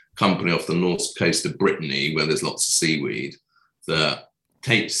a company off the north coast of Brittany, where there's lots of seaweed, that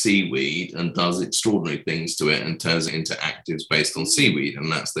takes seaweed and does extraordinary things to it and turns it into actives based on seaweed.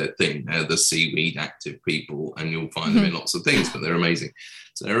 And that's their thing. They're the seaweed active people, and you'll find them in lots of things, but they're amazing.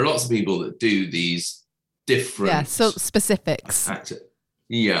 So there are lots of people that do these different... Yeah, so specifics.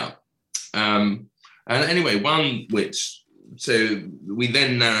 Yeah. And anyway, one which... So we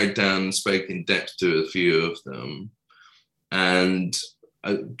then narrowed down and spoke in depth to a few of them. And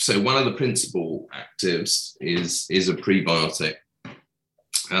so one of the principal actives is a prebiotic.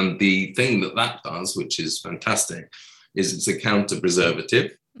 And the thing that does, which is fantastic, is it's a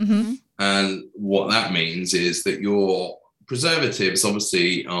counter-preservative. Mm-hmm. And what that means is that your preservatives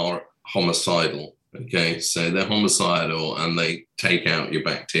obviously are homicidal. Okay, so they're homicidal and they take out your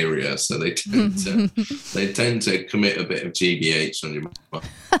bacteria. So they tend to commit a bit of GBH on your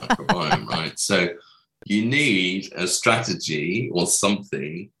microbiome, right? So you need a strategy or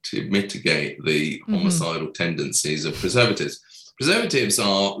something to mitigate the homicidal tendencies of preservatives. Preservatives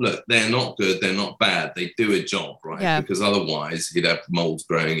are, look, they're not good, they're not bad, they do a job, right? Yeah. Because otherwise you'd have molds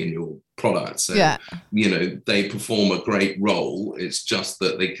growing in your product. So, you know, they perform a great role. It's just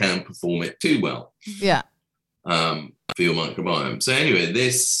that they can perform it too well. Yeah. For your microbiome. So anyway,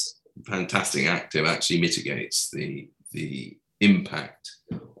 this fantastic active actually mitigates the impact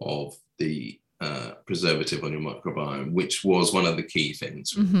of the preservative on your microbiome, which was one of the key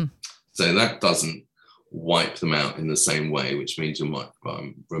things. Mm-hmm. So that doesn't wipe them out in the same way, which means your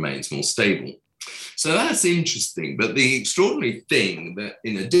microbiome remains more stable. So that's interesting. But the extraordinary thing that,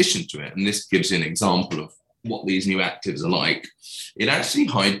 in addition to it, and this gives you an example of what these new actives are like, it actually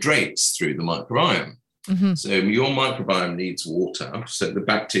hydrates through the microbiome. Mm-hmm. So your microbiome needs water, so the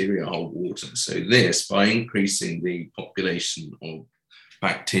bacteria hold water. So this, by increasing the population of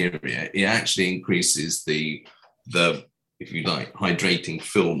bacteria, it actually increases the if you like, hydrating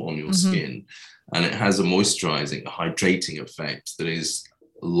film on your skin. And it has a moisturizing, hydrating effect that is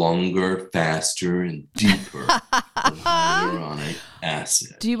longer, faster, and deeper than hyaluronic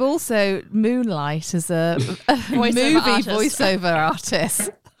acid. Do you also moonlight as a movie voiceover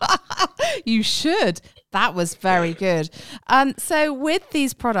artist? You should. That was very good. So with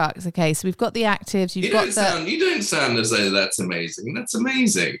these products, okay, so we've got the actives. You don't sound as though that's amazing. That's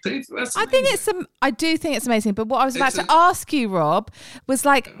amazing. I do think it's amazing. But what I was about to ask you, Rob, was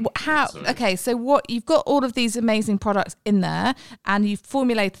like how. Okay, so what you've got all of these amazing products in there, and you've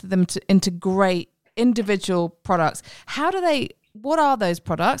formulated them into great individual products. What are those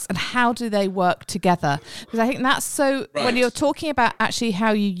products and how do they work together? Because I think that's so when you're talking about actually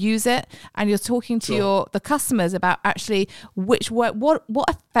how you use it and you're talking to the customers about actually what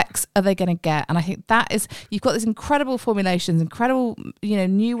effects are they going to get? And I think that is, you've got this incredible formulations, incredible,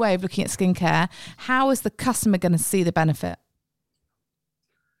 new way of looking at skincare. How is the customer going to see the benefit?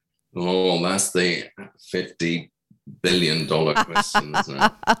 Oh, that's the $50 billion question, isn't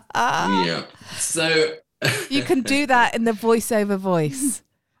it? Yeah. So you can do that in the voiceover voice.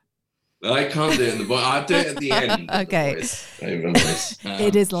 I can't do it in the voice. I'll do it at the end. Okay. Voice.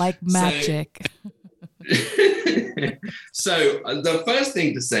 It is like magic. So the first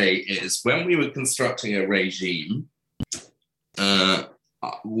thing to say is when we were constructing a regime, our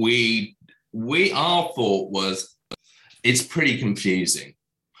thought was it's pretty confusing.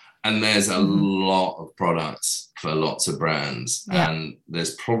 And there's a lot of products for lots of brands, and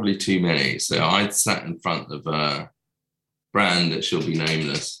there's probably too many. So I sat in front of a brand that shall be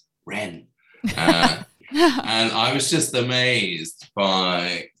nameless, Ren. And I was just amazed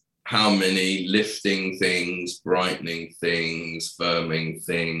by how many lifting things, brightening things, firming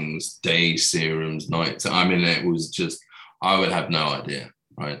things, day serums, night. I mean, it was just, I would have no idea,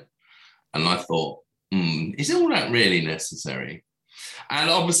 right? And I thought, is all that really necessary? And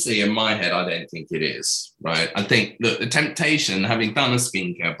obviously, in my head, I don't think it is, right? I think that the temptation, having done a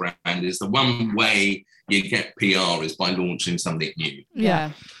skincare brand, is the one way you get PR is by launching something new.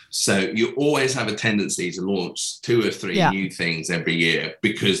 Yeah. So you always have a tendency to launch 2 or 3 new things every year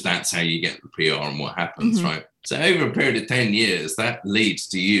because that's how you get the PR and what happens, right? So over a period of 10 years, that leads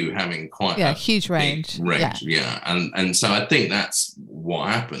to you having quite a huge range. Yeah. And so I think that's what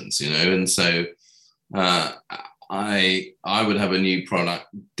happens, and so I would have a new product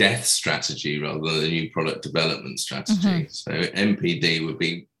death strategy rather than a new product development strategy. So MPD would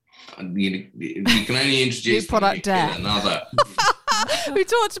be, you can only introduce new product death. Another. We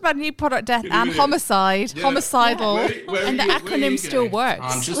talked about new product death and homicide, homicidal, and the acronym still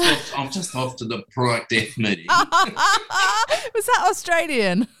works. I'm just off to the product death meeting. Was that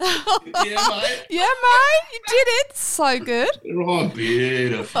Australian? Yeah, mate. Yeah, mate. You did it. So good. Oh,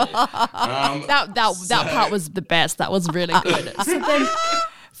 beautiful. That part was the best. That was really good. So then,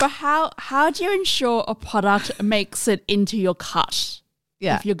 But how do you ensure a product makes it into your cut?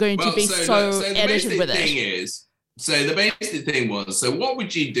 Yeah. If you're going to be the edited with thing it. is, so the basic thing was, so what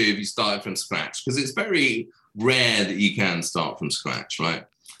would you do if you started from scratch? Because it's very rare that you can start from scratch, right?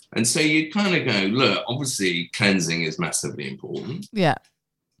 And so you kind of go, look, obviously cleansing is massively important. Yeah.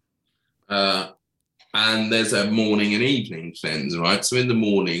 And there's a morning and evening cleanse, right? So in the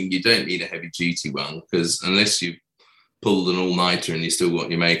morning, you don't need a heavy duty one, because unless you've pulled an all-nighter and you still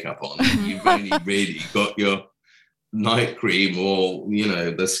got your makeup on, you've only really got your night cream or,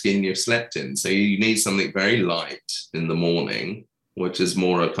 the skin you've slept in. So you need something very light in the morning, which is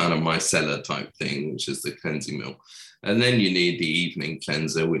more a kind of micellar type thing, which is the cleansing milk. And then you need the evening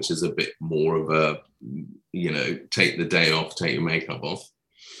cleanser, which is a bit more of a, take the day off, take your makeup off.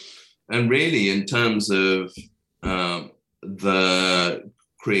 And really, in terms of the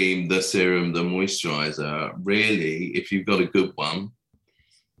cream, the serum, the moisturizer, really, if you've got a good one,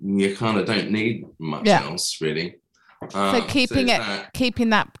 you kind of don't need much else, really. So keeping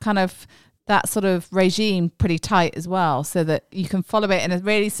that kind of that sort of regime pretty tight as well, so that you can follow it in a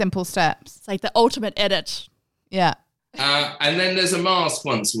really simple steps. It's like the ultimate edit. Yeah. And then there's a mask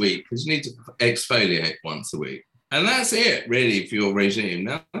once a week, because you need to exfoliate once a week. And that's it, really, for your regime.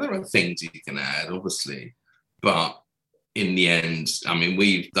 Now, there are things you can add, obviously, but in the end, I mean,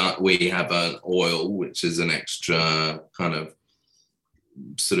 we have an oil, which is an extra kind of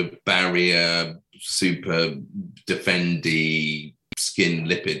sort of barrier, super defendy skin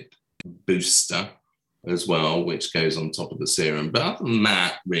lipid booster as well, which goes on top of the serum. But other than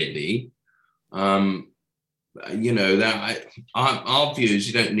that, really, our view is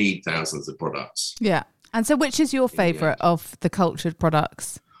you don't need thousands of products. Yeah. And so which is your favourite of the cultured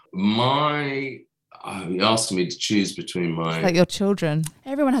products? You're asking me to choose between my... It's like your children.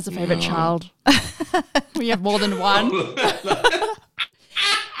 Everyone has a favourite child. We have more than one.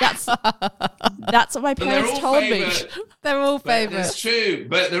 That's what my parents told me. They're all favourites. It's true,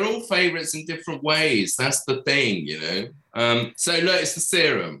 but they're all favourites in different ways. That's the thing, So look, it's the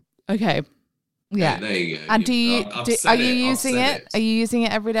serum. Okay. Yeah. There you go. And are you using it? Are you using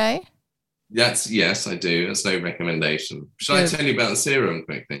it every day? Yes, I do. That's no recommendation. Shall I tell you about the serum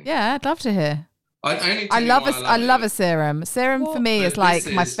quickly? Yeah, I'd love to hear. I love a serum. Serum for me is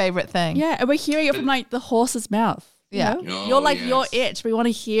like my favourite thing. Yeah, and we're hearing it from like the horse's mouth. Yeah. You're it. We want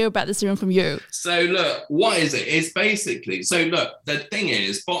to hear about the serum from you. So look, what is it? It's basically, so look, the thing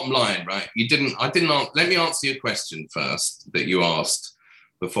is, bottom line, right? Let me answer your question first that you asked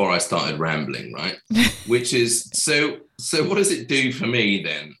before I started rambling, right? Which is, so what does it do for me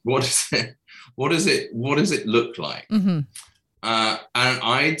then? What does it look like? Mm-hmm. And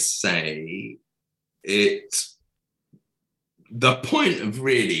I'd say the point of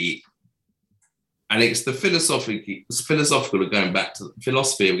really, and it's the philosophy of going back to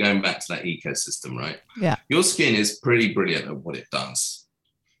that ecosystem, right? Yeah. Your skin is pretty brilliant at what it does.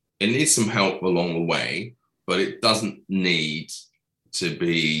 It needs some help along the way, but it doesn't need to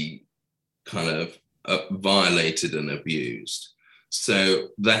be kind of violated and abused.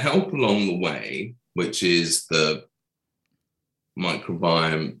 So the help along the way, which is the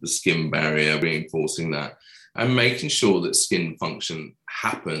microbiome, the skin barrier, reinforcing that, and making sure that skin function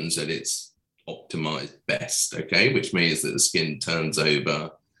happens at its optimized best, okay, which means that the skin turns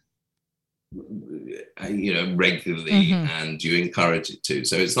over regularly, and you encourage it to.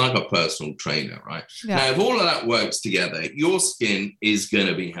 So it's like a personal trainer, right? Yeah. Now, if all of that works together, your skin is going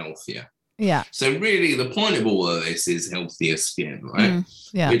to be healthier. Yeah. So really, the point of all of this is healthier skin, right?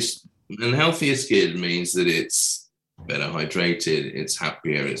 Yeah. And healthier skin means that it's better hydrated, it's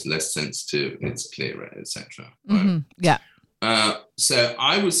happier, it's less sensitive, it's clearer, etc. Right? Yeah. So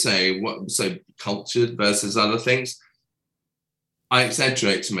I would say, cultured versus other things, I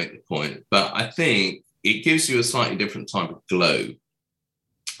exaggerate to make the point, but I think it gives you a slightly different type of glow.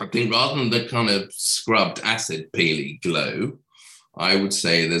 I think rather than the kind of scrubbed acid peely glow, I would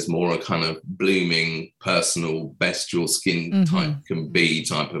say there's more a kind of blooming, personal, best your skin type can be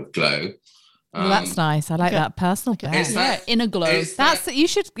type of glow. Well, that's nice. I like that personal best. Inner glow. You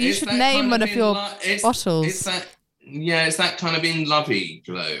should name one of your bottles. It's that kind of in lovey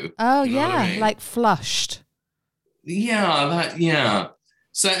glow. Oh, you know what I mean? Like flushed. Yeah.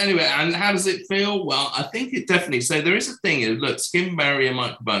 So anyway, and how does it feel? Well, I think it definitely, so there is a thing, look, skin barrier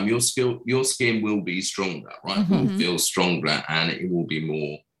microbiome, your skin will be stronger, right? It will feel stronger and it will be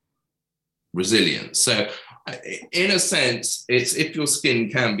more resilient. So in a sense, it's if your skin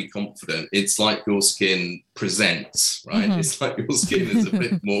can be confident, it's like your skin presents, right? It's like your skin is a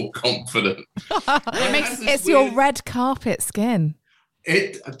bit more confident. It's your red carpet skin.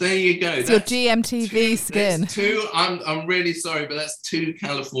 There you go. It's your GMTV skin. I'm really sorry, but that's too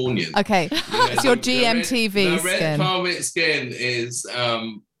Californian. Okay, it's your GMTV skin. The skin. red carpet skin is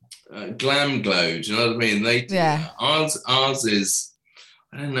glam glow. Do you know what I mean? Ours is,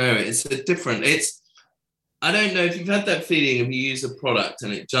 I don't know. It's a different. I don't know if you've had that feeling if you use a product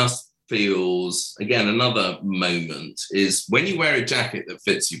and it just feels, again, another moment is when you wear a jacket that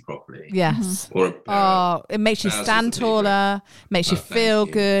fits you properly. Yes. Or it makes you stand taller, makes you feel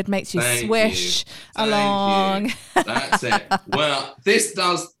good, makes you swish along. That's it. Well,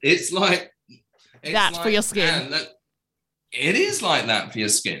 it's like for your skin. It is like that for your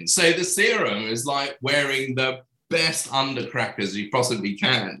skin. So the serum is like wearing the best undercrackers you possibly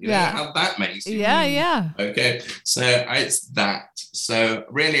can. You know how that makes you. Yeah. Okay. So it's that. So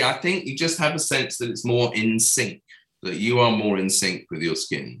really, I think you just have a sense that it's more in sync, that you are more in sync with your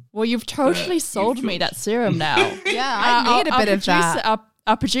skin. Well, you've totally sold me that serum now. I need a bit of that.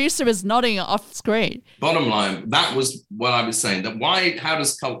 Our producer is nodding off screen. Bottom line, that was what I was saying. How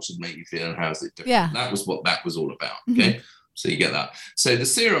does culture make you feel and how does it do? Yeah. That was what that was all about. Okay. Mm-hmm. So you get that. So the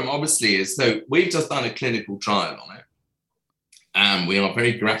serum obviously is, so we've just done a clinical trial on it. And we are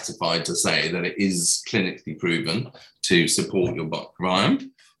very gratified to say that it is clinically proven to support your microbiome.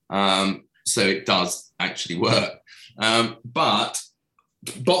 So it does actually work. But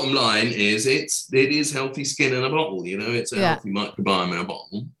bottom line is it is healthy skin in a bottle. You know, it's a healthy microbiome in a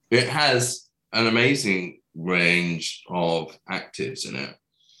bottle. It has an amazing range of actives in it.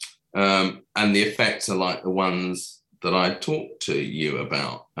 And the effects are like the ones that I talked to you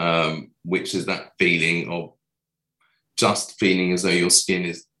about, which is that feeling of just feeling as though your skin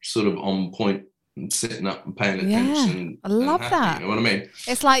is sort of on point and sitting up and paying attention. I love that. You know what I mean?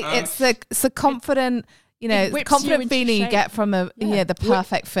 It's like it's a confident, confident feeling you get from the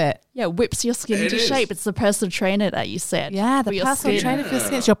perfect fit. Yeah, whips your skin into shape. It's the personal trainer that you said. Yeah, the personal trainer for your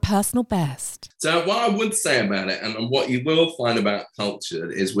skin. It's your personal best. So what I would say about it, and what you will find about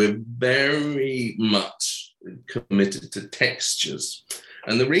Cultured, is we're very much committed to textures.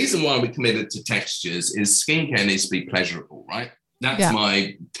 And the reason why we're committed to textures is skincare needs to be pleasurable, right? That's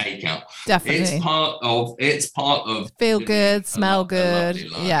my takeout. Definitely. It's part of feel good, smell good.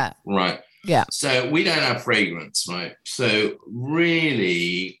 Yeah. Right. Yeah. So we don't have fragrance, right? So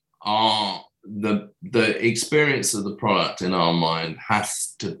really the experience of the product in our mind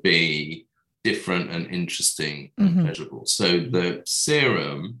has to be different and interesting and pleasurable. So the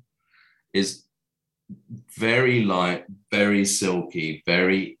serum is very light, very silky,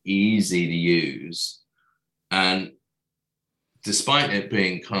 very easy to use. And despite it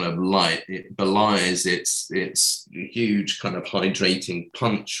being kind of light, it belies its huge kind of hydrating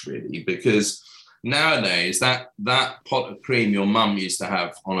punch, really, because nowadays that pot of cream your mum used to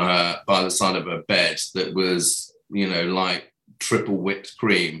have on her by the side of her bed that was, like triple whipped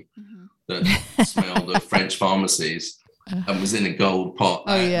cream that smelled of French pharmacies and was in a gold pot.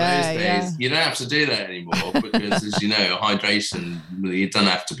 Those days, you don't have to do that anymore because, as you know, hydration, you don't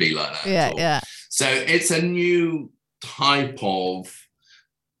have to be like that. So it's a new type of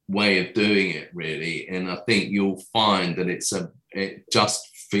way of doing it, really, and I think you'll find that it just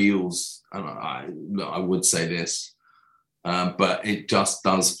feels, and I would say this, but it just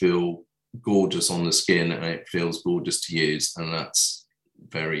does feel gorgeous on the skin, and it feels gorgeous to use, and that's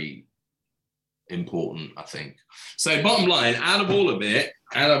very important, I think. So bottom line, out of all of the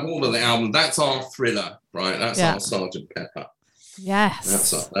album, that's our thriller, right? That's our Sgt. Pepper.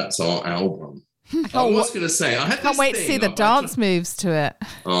 Yes. That's our album. I was going to say, I can't wait to see the dance moves to it.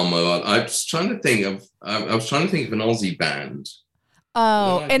 Oh my God. I was trying to think of an Aussie band.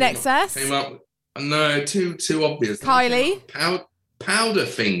 Oh, In Excess? Came up, no, too obvious. Kylie?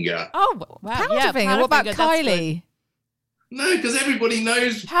 Powderfinger. Oh, wow. Powderfinger. What about Kylie? No, because everybody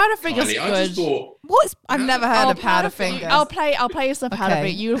knows Powderfinger's good. I just thought, I've never heard of Powderfinger. I'll play you some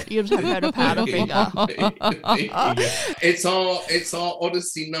Powderfinger. You've heard of Powderfinger. It's our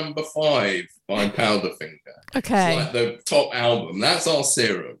Odyssey number 5 by Powderfinger. Okay. It's like the top album. That's our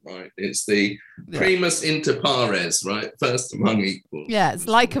serum, right? It's the primus inter pares, right? First among equals. Yeah, it's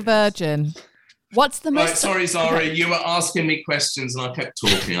like a virgin. What's the most... Right, sorry, Zara, you were asking me questions and I kept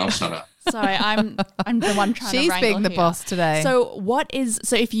talking. I'll shut up. Sorry, I'm the one trying to wrangle. She's being the boss today. So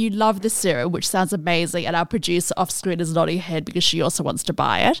if you love the serum, which sounds amazing, and our producer off screen is nodding her head because she also wants to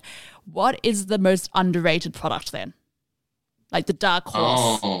buy it, what is the most underrated product then? Like the dark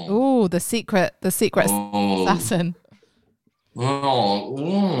horse. Oh, the secret assassin.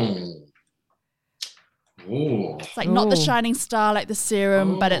 It's like not the shining star like the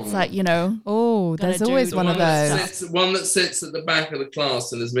serum, but it's like, Oh, gonna there's always do one of that those. stuff. One that sits at the back of the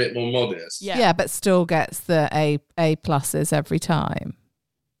class and is a bit more modest. Yeah, but still gets the A pluses every time.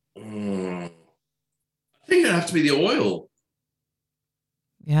 I think it'd have to be the oil.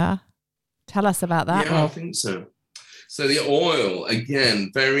 Yeah. Tell us about that, Yeah, I Rob. think so. So the oil,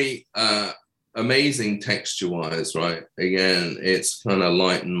 again, very amazing texture-wise, right? Again, it's kind of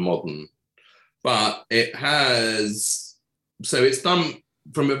light and modern. But it has, so it's done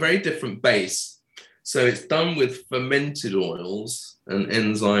from a very different base. So it's done with fermented oils and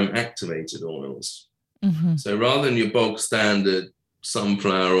enzyme activated oils. Mm-hmm. So rather than your bog standard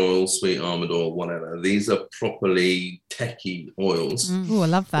sunflower oil, sweet almond oil, whatever, these are properly techie oils. Oh, I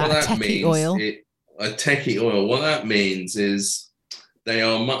love that. What A techie means oil. A techie oil. What that means is they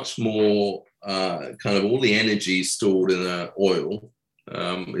are much more kind of all the energy stored in an oil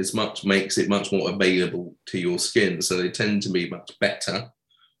makes it much more available to your skin. So they tend to be much better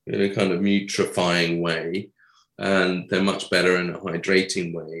in a kind of nutrifying way, and they're much better in a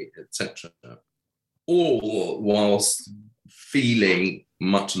hydrating way, etc. All whilst feeling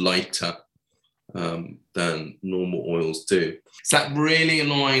much lighter than normal oils do. It's that really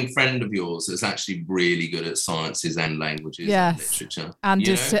annoying friend of yours that's actually really good at sciences and languages and literature. And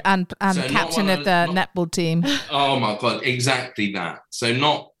you know? and so captain of the netball team. Oh my God, exactly that. So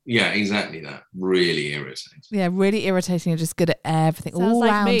exactly that. Really irritating. Yeah, really irritating and just good at everything. Sounds All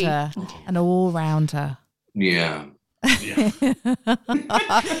like me. rounder. An all rounder. Yeah. I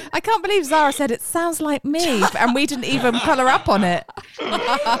can't believe Zara said it sounds like me, and we didn't even colour up on it.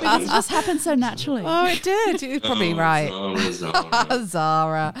 Because it just happened so naturally. Oh, it did. You're probably right.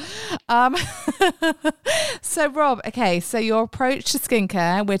 Zara. So Rob, okay, so your approach to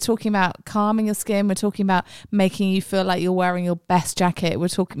skincare, we're talking about calming your skin, we're talking about making you feel like you're wearing your best jacket, we're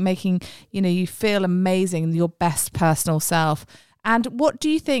talking making you feel amazing, your best personal self. And what do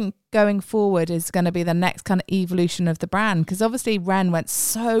you think going forward is going to be the next kind of evolution of the brand? Because obviously Ren went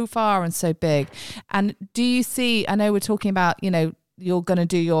so far and so big. And do you see, I know we're talking about, you're going to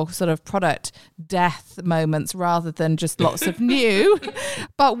do your sort of product death moments rather than just lots of new,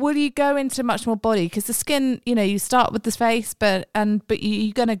 but will you go into much more body? Because the skin, you start with the face, but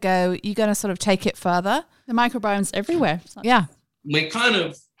you're going to sort of take it further. The microbiome's everywhere. Yeah. We're kind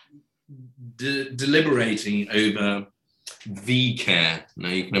of deliberating over V-care. Now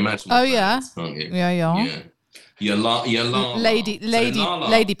you can imagine. Oh yeah, is, can't you? Yeah. Your lady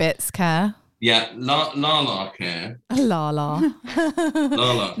bits care. Yeah, Lala care. Lala.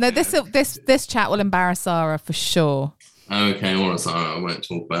 Lala. No, this chat will embarrass Sarah for sure. Okay, all right, sorry, I won't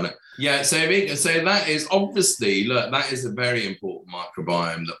talk about it. Yeah, so that is obviously, look, that is a very important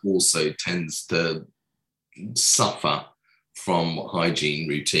microbiome that also tends to suffer from hygiene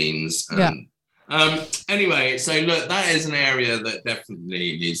routines and anyway, so look, that is an area that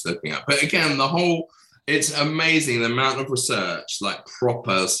definitely needs looking at. But again, it's amazing the amount of research, like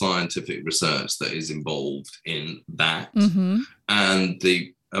proper scientific research that is involved in that. Mm-hmm. And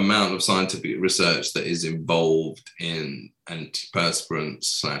the amount of scientific research that is involved in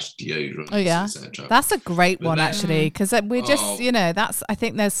antiperspirants / deodorants, etc. That's a great one, actually, because we're just, I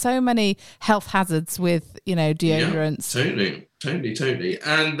think there's so many health hazards with, deodorants. Yeah, totally.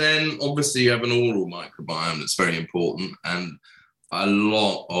 And then obviously you have an oral microbiome that's very important, and a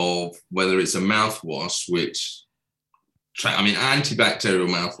lot of, whether it's a mouthwash, which, antibacterial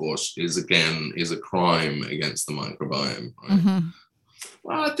mouthwash is a crime against the microbiome, right? Mm-hmm.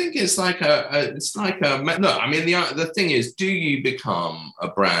 Well, I think it's like the thing is, do you become a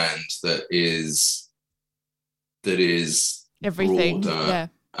brand that is everything? Broader,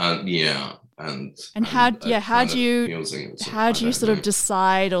 and how do you sort of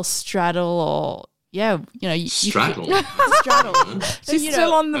decide or straddle or straddle? Straddle. She's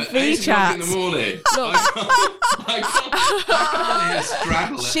still on the V chat. In the morning. I can't hear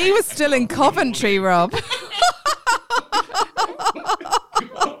straddle. She was still in Coventry, Rob.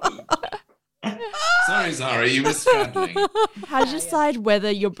 Sorry, Zara, you were straddling. How do you decide whether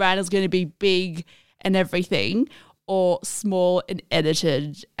your brand is going to be big and everything or small and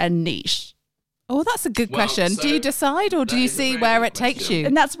edited and niche? Oh, that's a good question. Do you decide, or do you see where it takes you?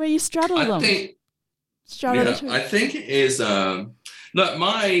 And that's where you straddle them. I think it is. Look,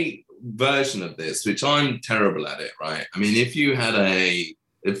 my version of this, which I'm terrible at it, right? I mean,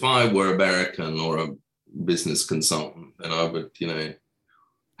 if I were American or a business consultant, then I would,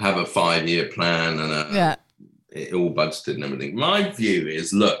 have a 5-year plan and it all budgeted and everything. My view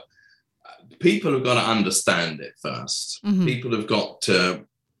is, look, people have got to understand it first. Mm-hmm. People have got to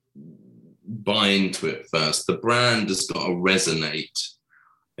buy into it first. The brand has got to resonate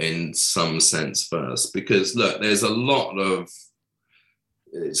in some sense first, because look, there's a lot of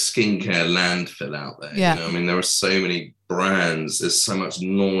skincare landfill out there. Yeah. You know, I mean, there are so many brands, there's so much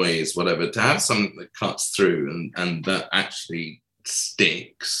noise, whatever. To have something that cuts through and that actually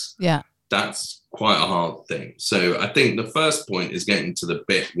sticks, Yeah. that's quite a hard thing. So I think the first point is getting to the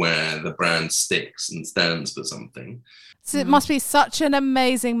bit where the brand sticks and stands for something. So it must be such an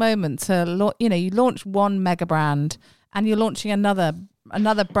amazing moment to you launch one mega brand and you're launching another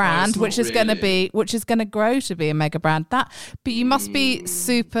brand which is going to grow to be a mega brand. But you must be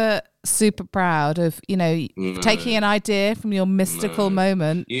super proud of taking an idea from your mystical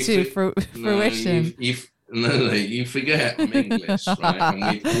moment to fruition. You forget I'm English,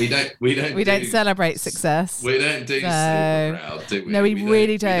 right? And we don't celebrate success. We don't do super proud, do we? No, we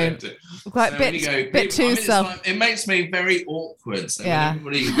really don't. Quite so bit too self. It makes me very awkward. So yeah.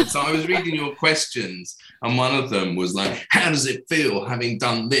 So I was reading your questions, and one of them was like, "How does it feel having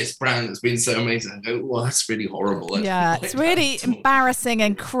done this brand that's been so amazing?" I go, "Well, that's really horrible." It's really embarrassing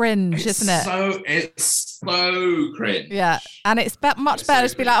and cringe, isn't it? It's so cringe. Yeah, and it's much better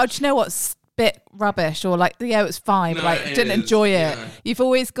to be like, "Oh, do you know what's bit rubbish," or like, "Yeah, it's fine, but like didn't enjoy it." Yeah. You've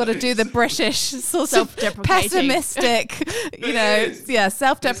always got to do the British sort of pessimistic,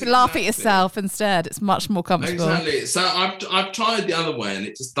 self-deprecating, laugh at yourself instead. It's much more comfortable. Exactly. So I've tried the other way and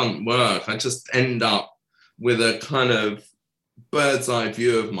it just doesn't work. I just end up with a kind of bird's eye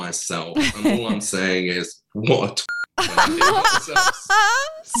view of myself, and all I'm saying is, "What a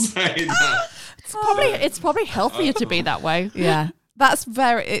say that." It's probably healthier to be that way. Yeah. That's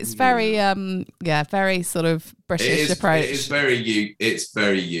very sort of British approach. It's very UK,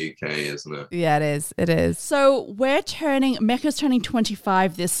 isn't it? Yeah, it is. So Mecca's turning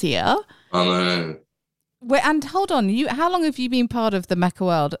 25 this year. I know. And hold on, how long have you been part of the Mecca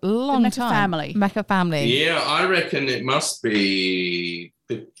world? A long time. Mecca family. Yeah, I reckon it must be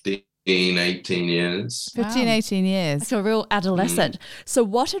 15, 18 years. 15, 18 years. Like a real adolescent. So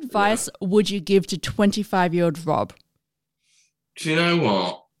what advice would you give to 25-year-old Rob? Do you know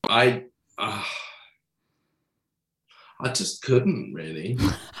what? I just couldn't really.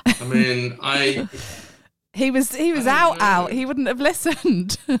 I mean, He was out. He wouldn't have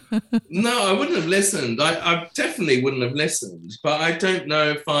listened. No, I wouldn't have listened. I definitely wouldn't have listened. But I don't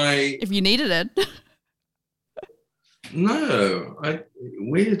know if you needed it. No,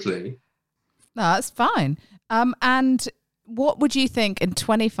 weirdly. No, that's fine. And what would you think in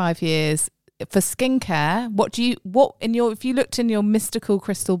 25 years? For skincare, if you looked in your mystical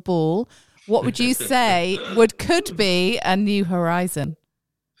crystal ball, what would you say could be a new horizon?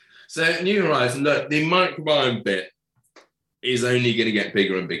 So new horizon, look, the microbiome bit is only going to get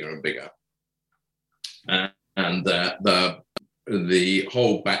bigger and bigger and bigger, and the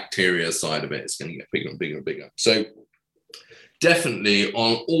whole bacteria side of it is going to get bigger and bigger and bigger. So definitely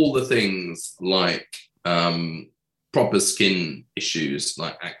on all the things like proper skin issues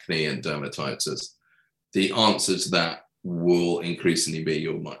like acne and dermatitis, the answer to that will increasingly be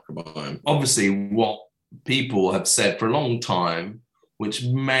your microbiome. Obviously, what people have said for a long time, which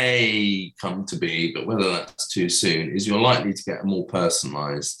may come to be, but whether that's too soon, is you're likely to get a more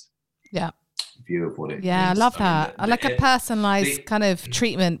personalized view of what it means. I love that. I like a personalized kind of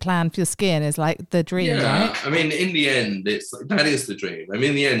treatment plan for your skin is like the dream, right? I mean, in the end, that is the dream. I mean,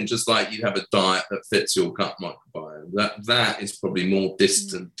 in the end, just like you have a diet that fits your gut microbiome, that is probably more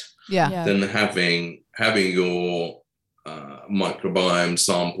distant than having your microbiome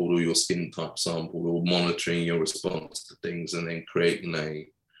sampled or your skin type sampled or monitoring your response to things and then creating a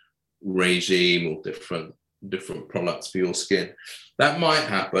regime or different products for your skin. That might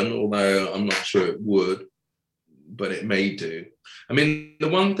happen, although I'm not sure it would, but it may do. I mean, the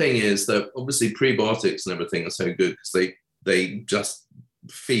one thing is that obviously prebiotics and everything are so good because they just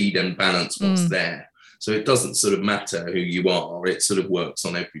feed and balance what's there. So it doesn't sort of matter who you are. It sort of works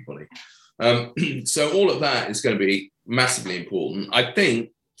on everybody. So all of that is going to be massively important. I think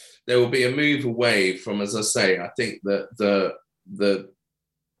there will be a move away from, as I say, I think that the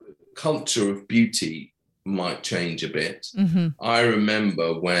culture of beauty might change a bit. Mm-hmm. I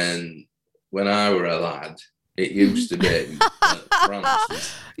remember when I were a lad, it used to be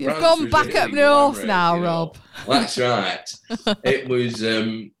You've gone back up north now, Rob. That's right. It was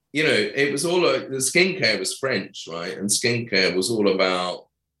it was all the skincare was French, right? And skincare was all about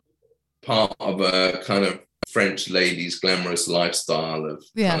part of a kind of French lady's glamorous lifestyle of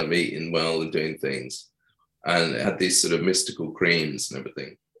kind of eating well and doing things. And it had these sort of mystical creams and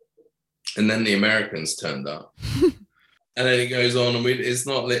everything. And then the Americans turned up. And then it goes on, and it's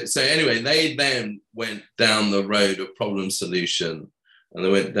not lit. So anyway, they then went down the road of problem solution, and they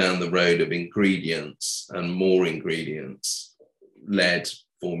went down the road of ingredients and more ingredients-led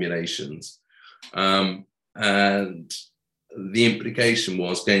formulations. And the implication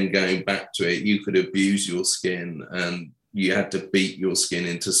was, going back to it, you could abuse your skin and you had to beat your skin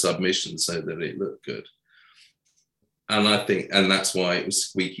into submission so that it looked good. And I think, and that's why it was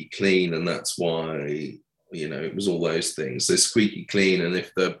squeaky clean, and that's why, you know, it was all those things. So squeaky clean, and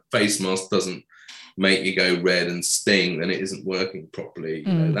if the face mask doesn't make you go red and sting, then it isn't working properly.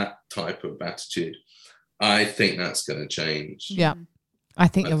 You know, that type of attitude. I think that's going to change. Yeah, I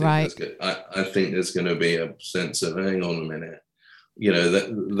think you're right. I think there's going to be a sense of, hang on a minute, you know, that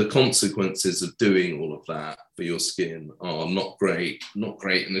the consequences of doing all of that for your skin are not great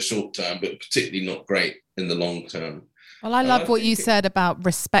in the short term, but particularly not great in the long term. Well, I love what you said about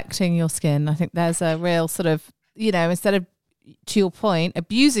respecting your skin. I think there's a real sort of, you know, instead of, to your point,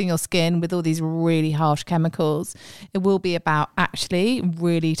 abusing your skin with all these really harsh chemicals, it will be about actually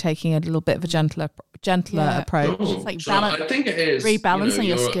really taking a little bit of a gentler approach. It's like I think it is rebalancing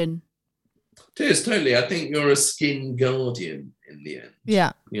your skin. It is, totally. I think you're a skin guardian in the end.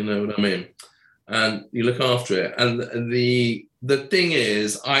 Yeah. You know what I mean? And you look after it. And the thing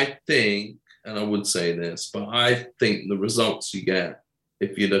is, I think, and I would say this, but I think the results you get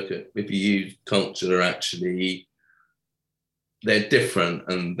if you use culture are actually, they're different,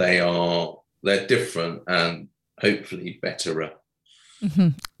 and they're different and hopefully betterer. Mm-hmm.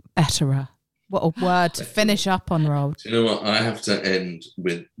 Betterer. What a word to finish up on, Rob. Do you know what? I have to end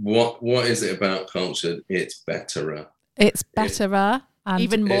with what is it about culture? It's betterer. It's betterer. And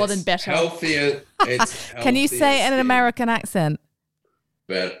even more than better. Healthier. It's healthier. Can you say it in an American accent?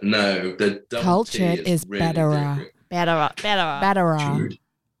 No, the culture is really betterer. Betterer.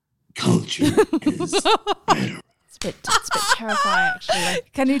 Culture is betterer. It's a bit terrifying, actually.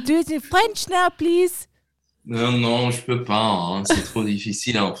 Can you do it in French now, please? Non, je peux pas. Hein. C'est trop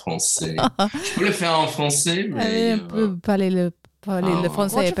difficile en français. Je peux le faire en français, mais... Parler le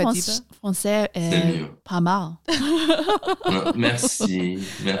français est pas dit. Français est pas mal. No, merci.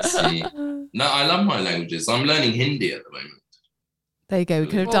 No, I love my languages. I'm learning Hindi at the moment. There you go. We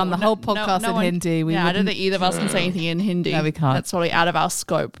could have done the whole podcast in Hindi. I don't think either of us can say anything in Hindi. No, we can't. That's probably out of our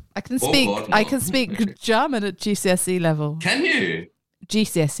scope. I can speak. God, no. I can speak German at GCSE level. Can you?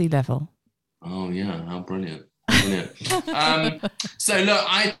 GCSE level. Oh yeah! How brilliant! So look,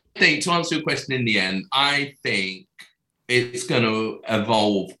 I think to answer your question in the end, I think it's going to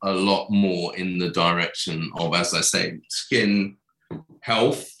evolve a lot more in the direction of, as I say, skin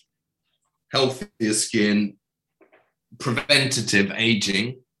health, healthier skin, preventative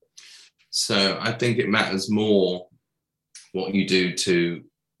aging. So I think it matters more what you do to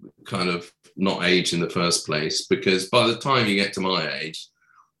kind of not age in the first place, because by the time you get to my age,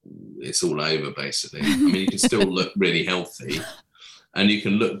 it's all over basically. I mean, you can still look really healthy and you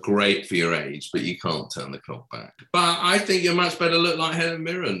can look great for your age, but you can't turn the clock back. But I think you're much better look like Helen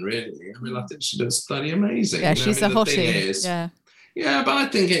Mirren, really. I mean, I think she looks bloody amazing. Yeah, she's a hottie. Yeah, but I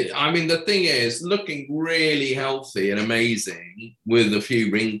think the thing is, looking really healthy and amazing with a few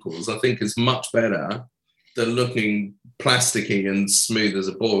wrinkles, I think is much better than looking plasticky and smooth as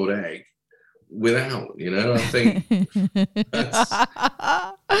a boiled egg without, you know. I think that's,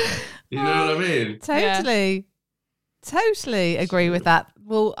 you know what I mean? Totally agree with that.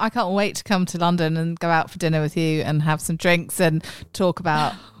 Well, I can't wait to come to London and go out for dinner with you and have some drinks and talk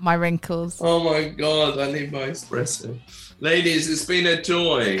about my wrinkles. Oh my God, I need my espresso. Ladies, it's been a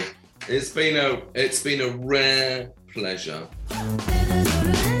joy. It's been a rare pleasure.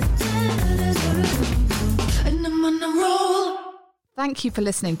 Thank you for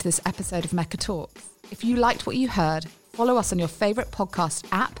listening to this episode of Mecca Talks. If you liked what you heard, follow us on your favourite podcast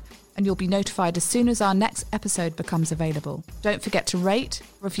app and you'll be notified as soon as our next episode becomes available. Don't forget to rate,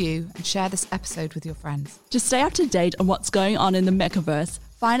 review and share this episode with your friends. To stay up to date on what's going on in the Meccaverse,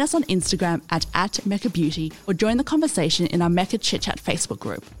 find us on Instagram at Mecca Beauty or join the conversation in our Mecca Chit Chat Facebook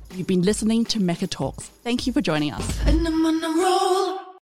group. You've been listening to Mecca Talks. Thank you for joining us. And I'm on a roll.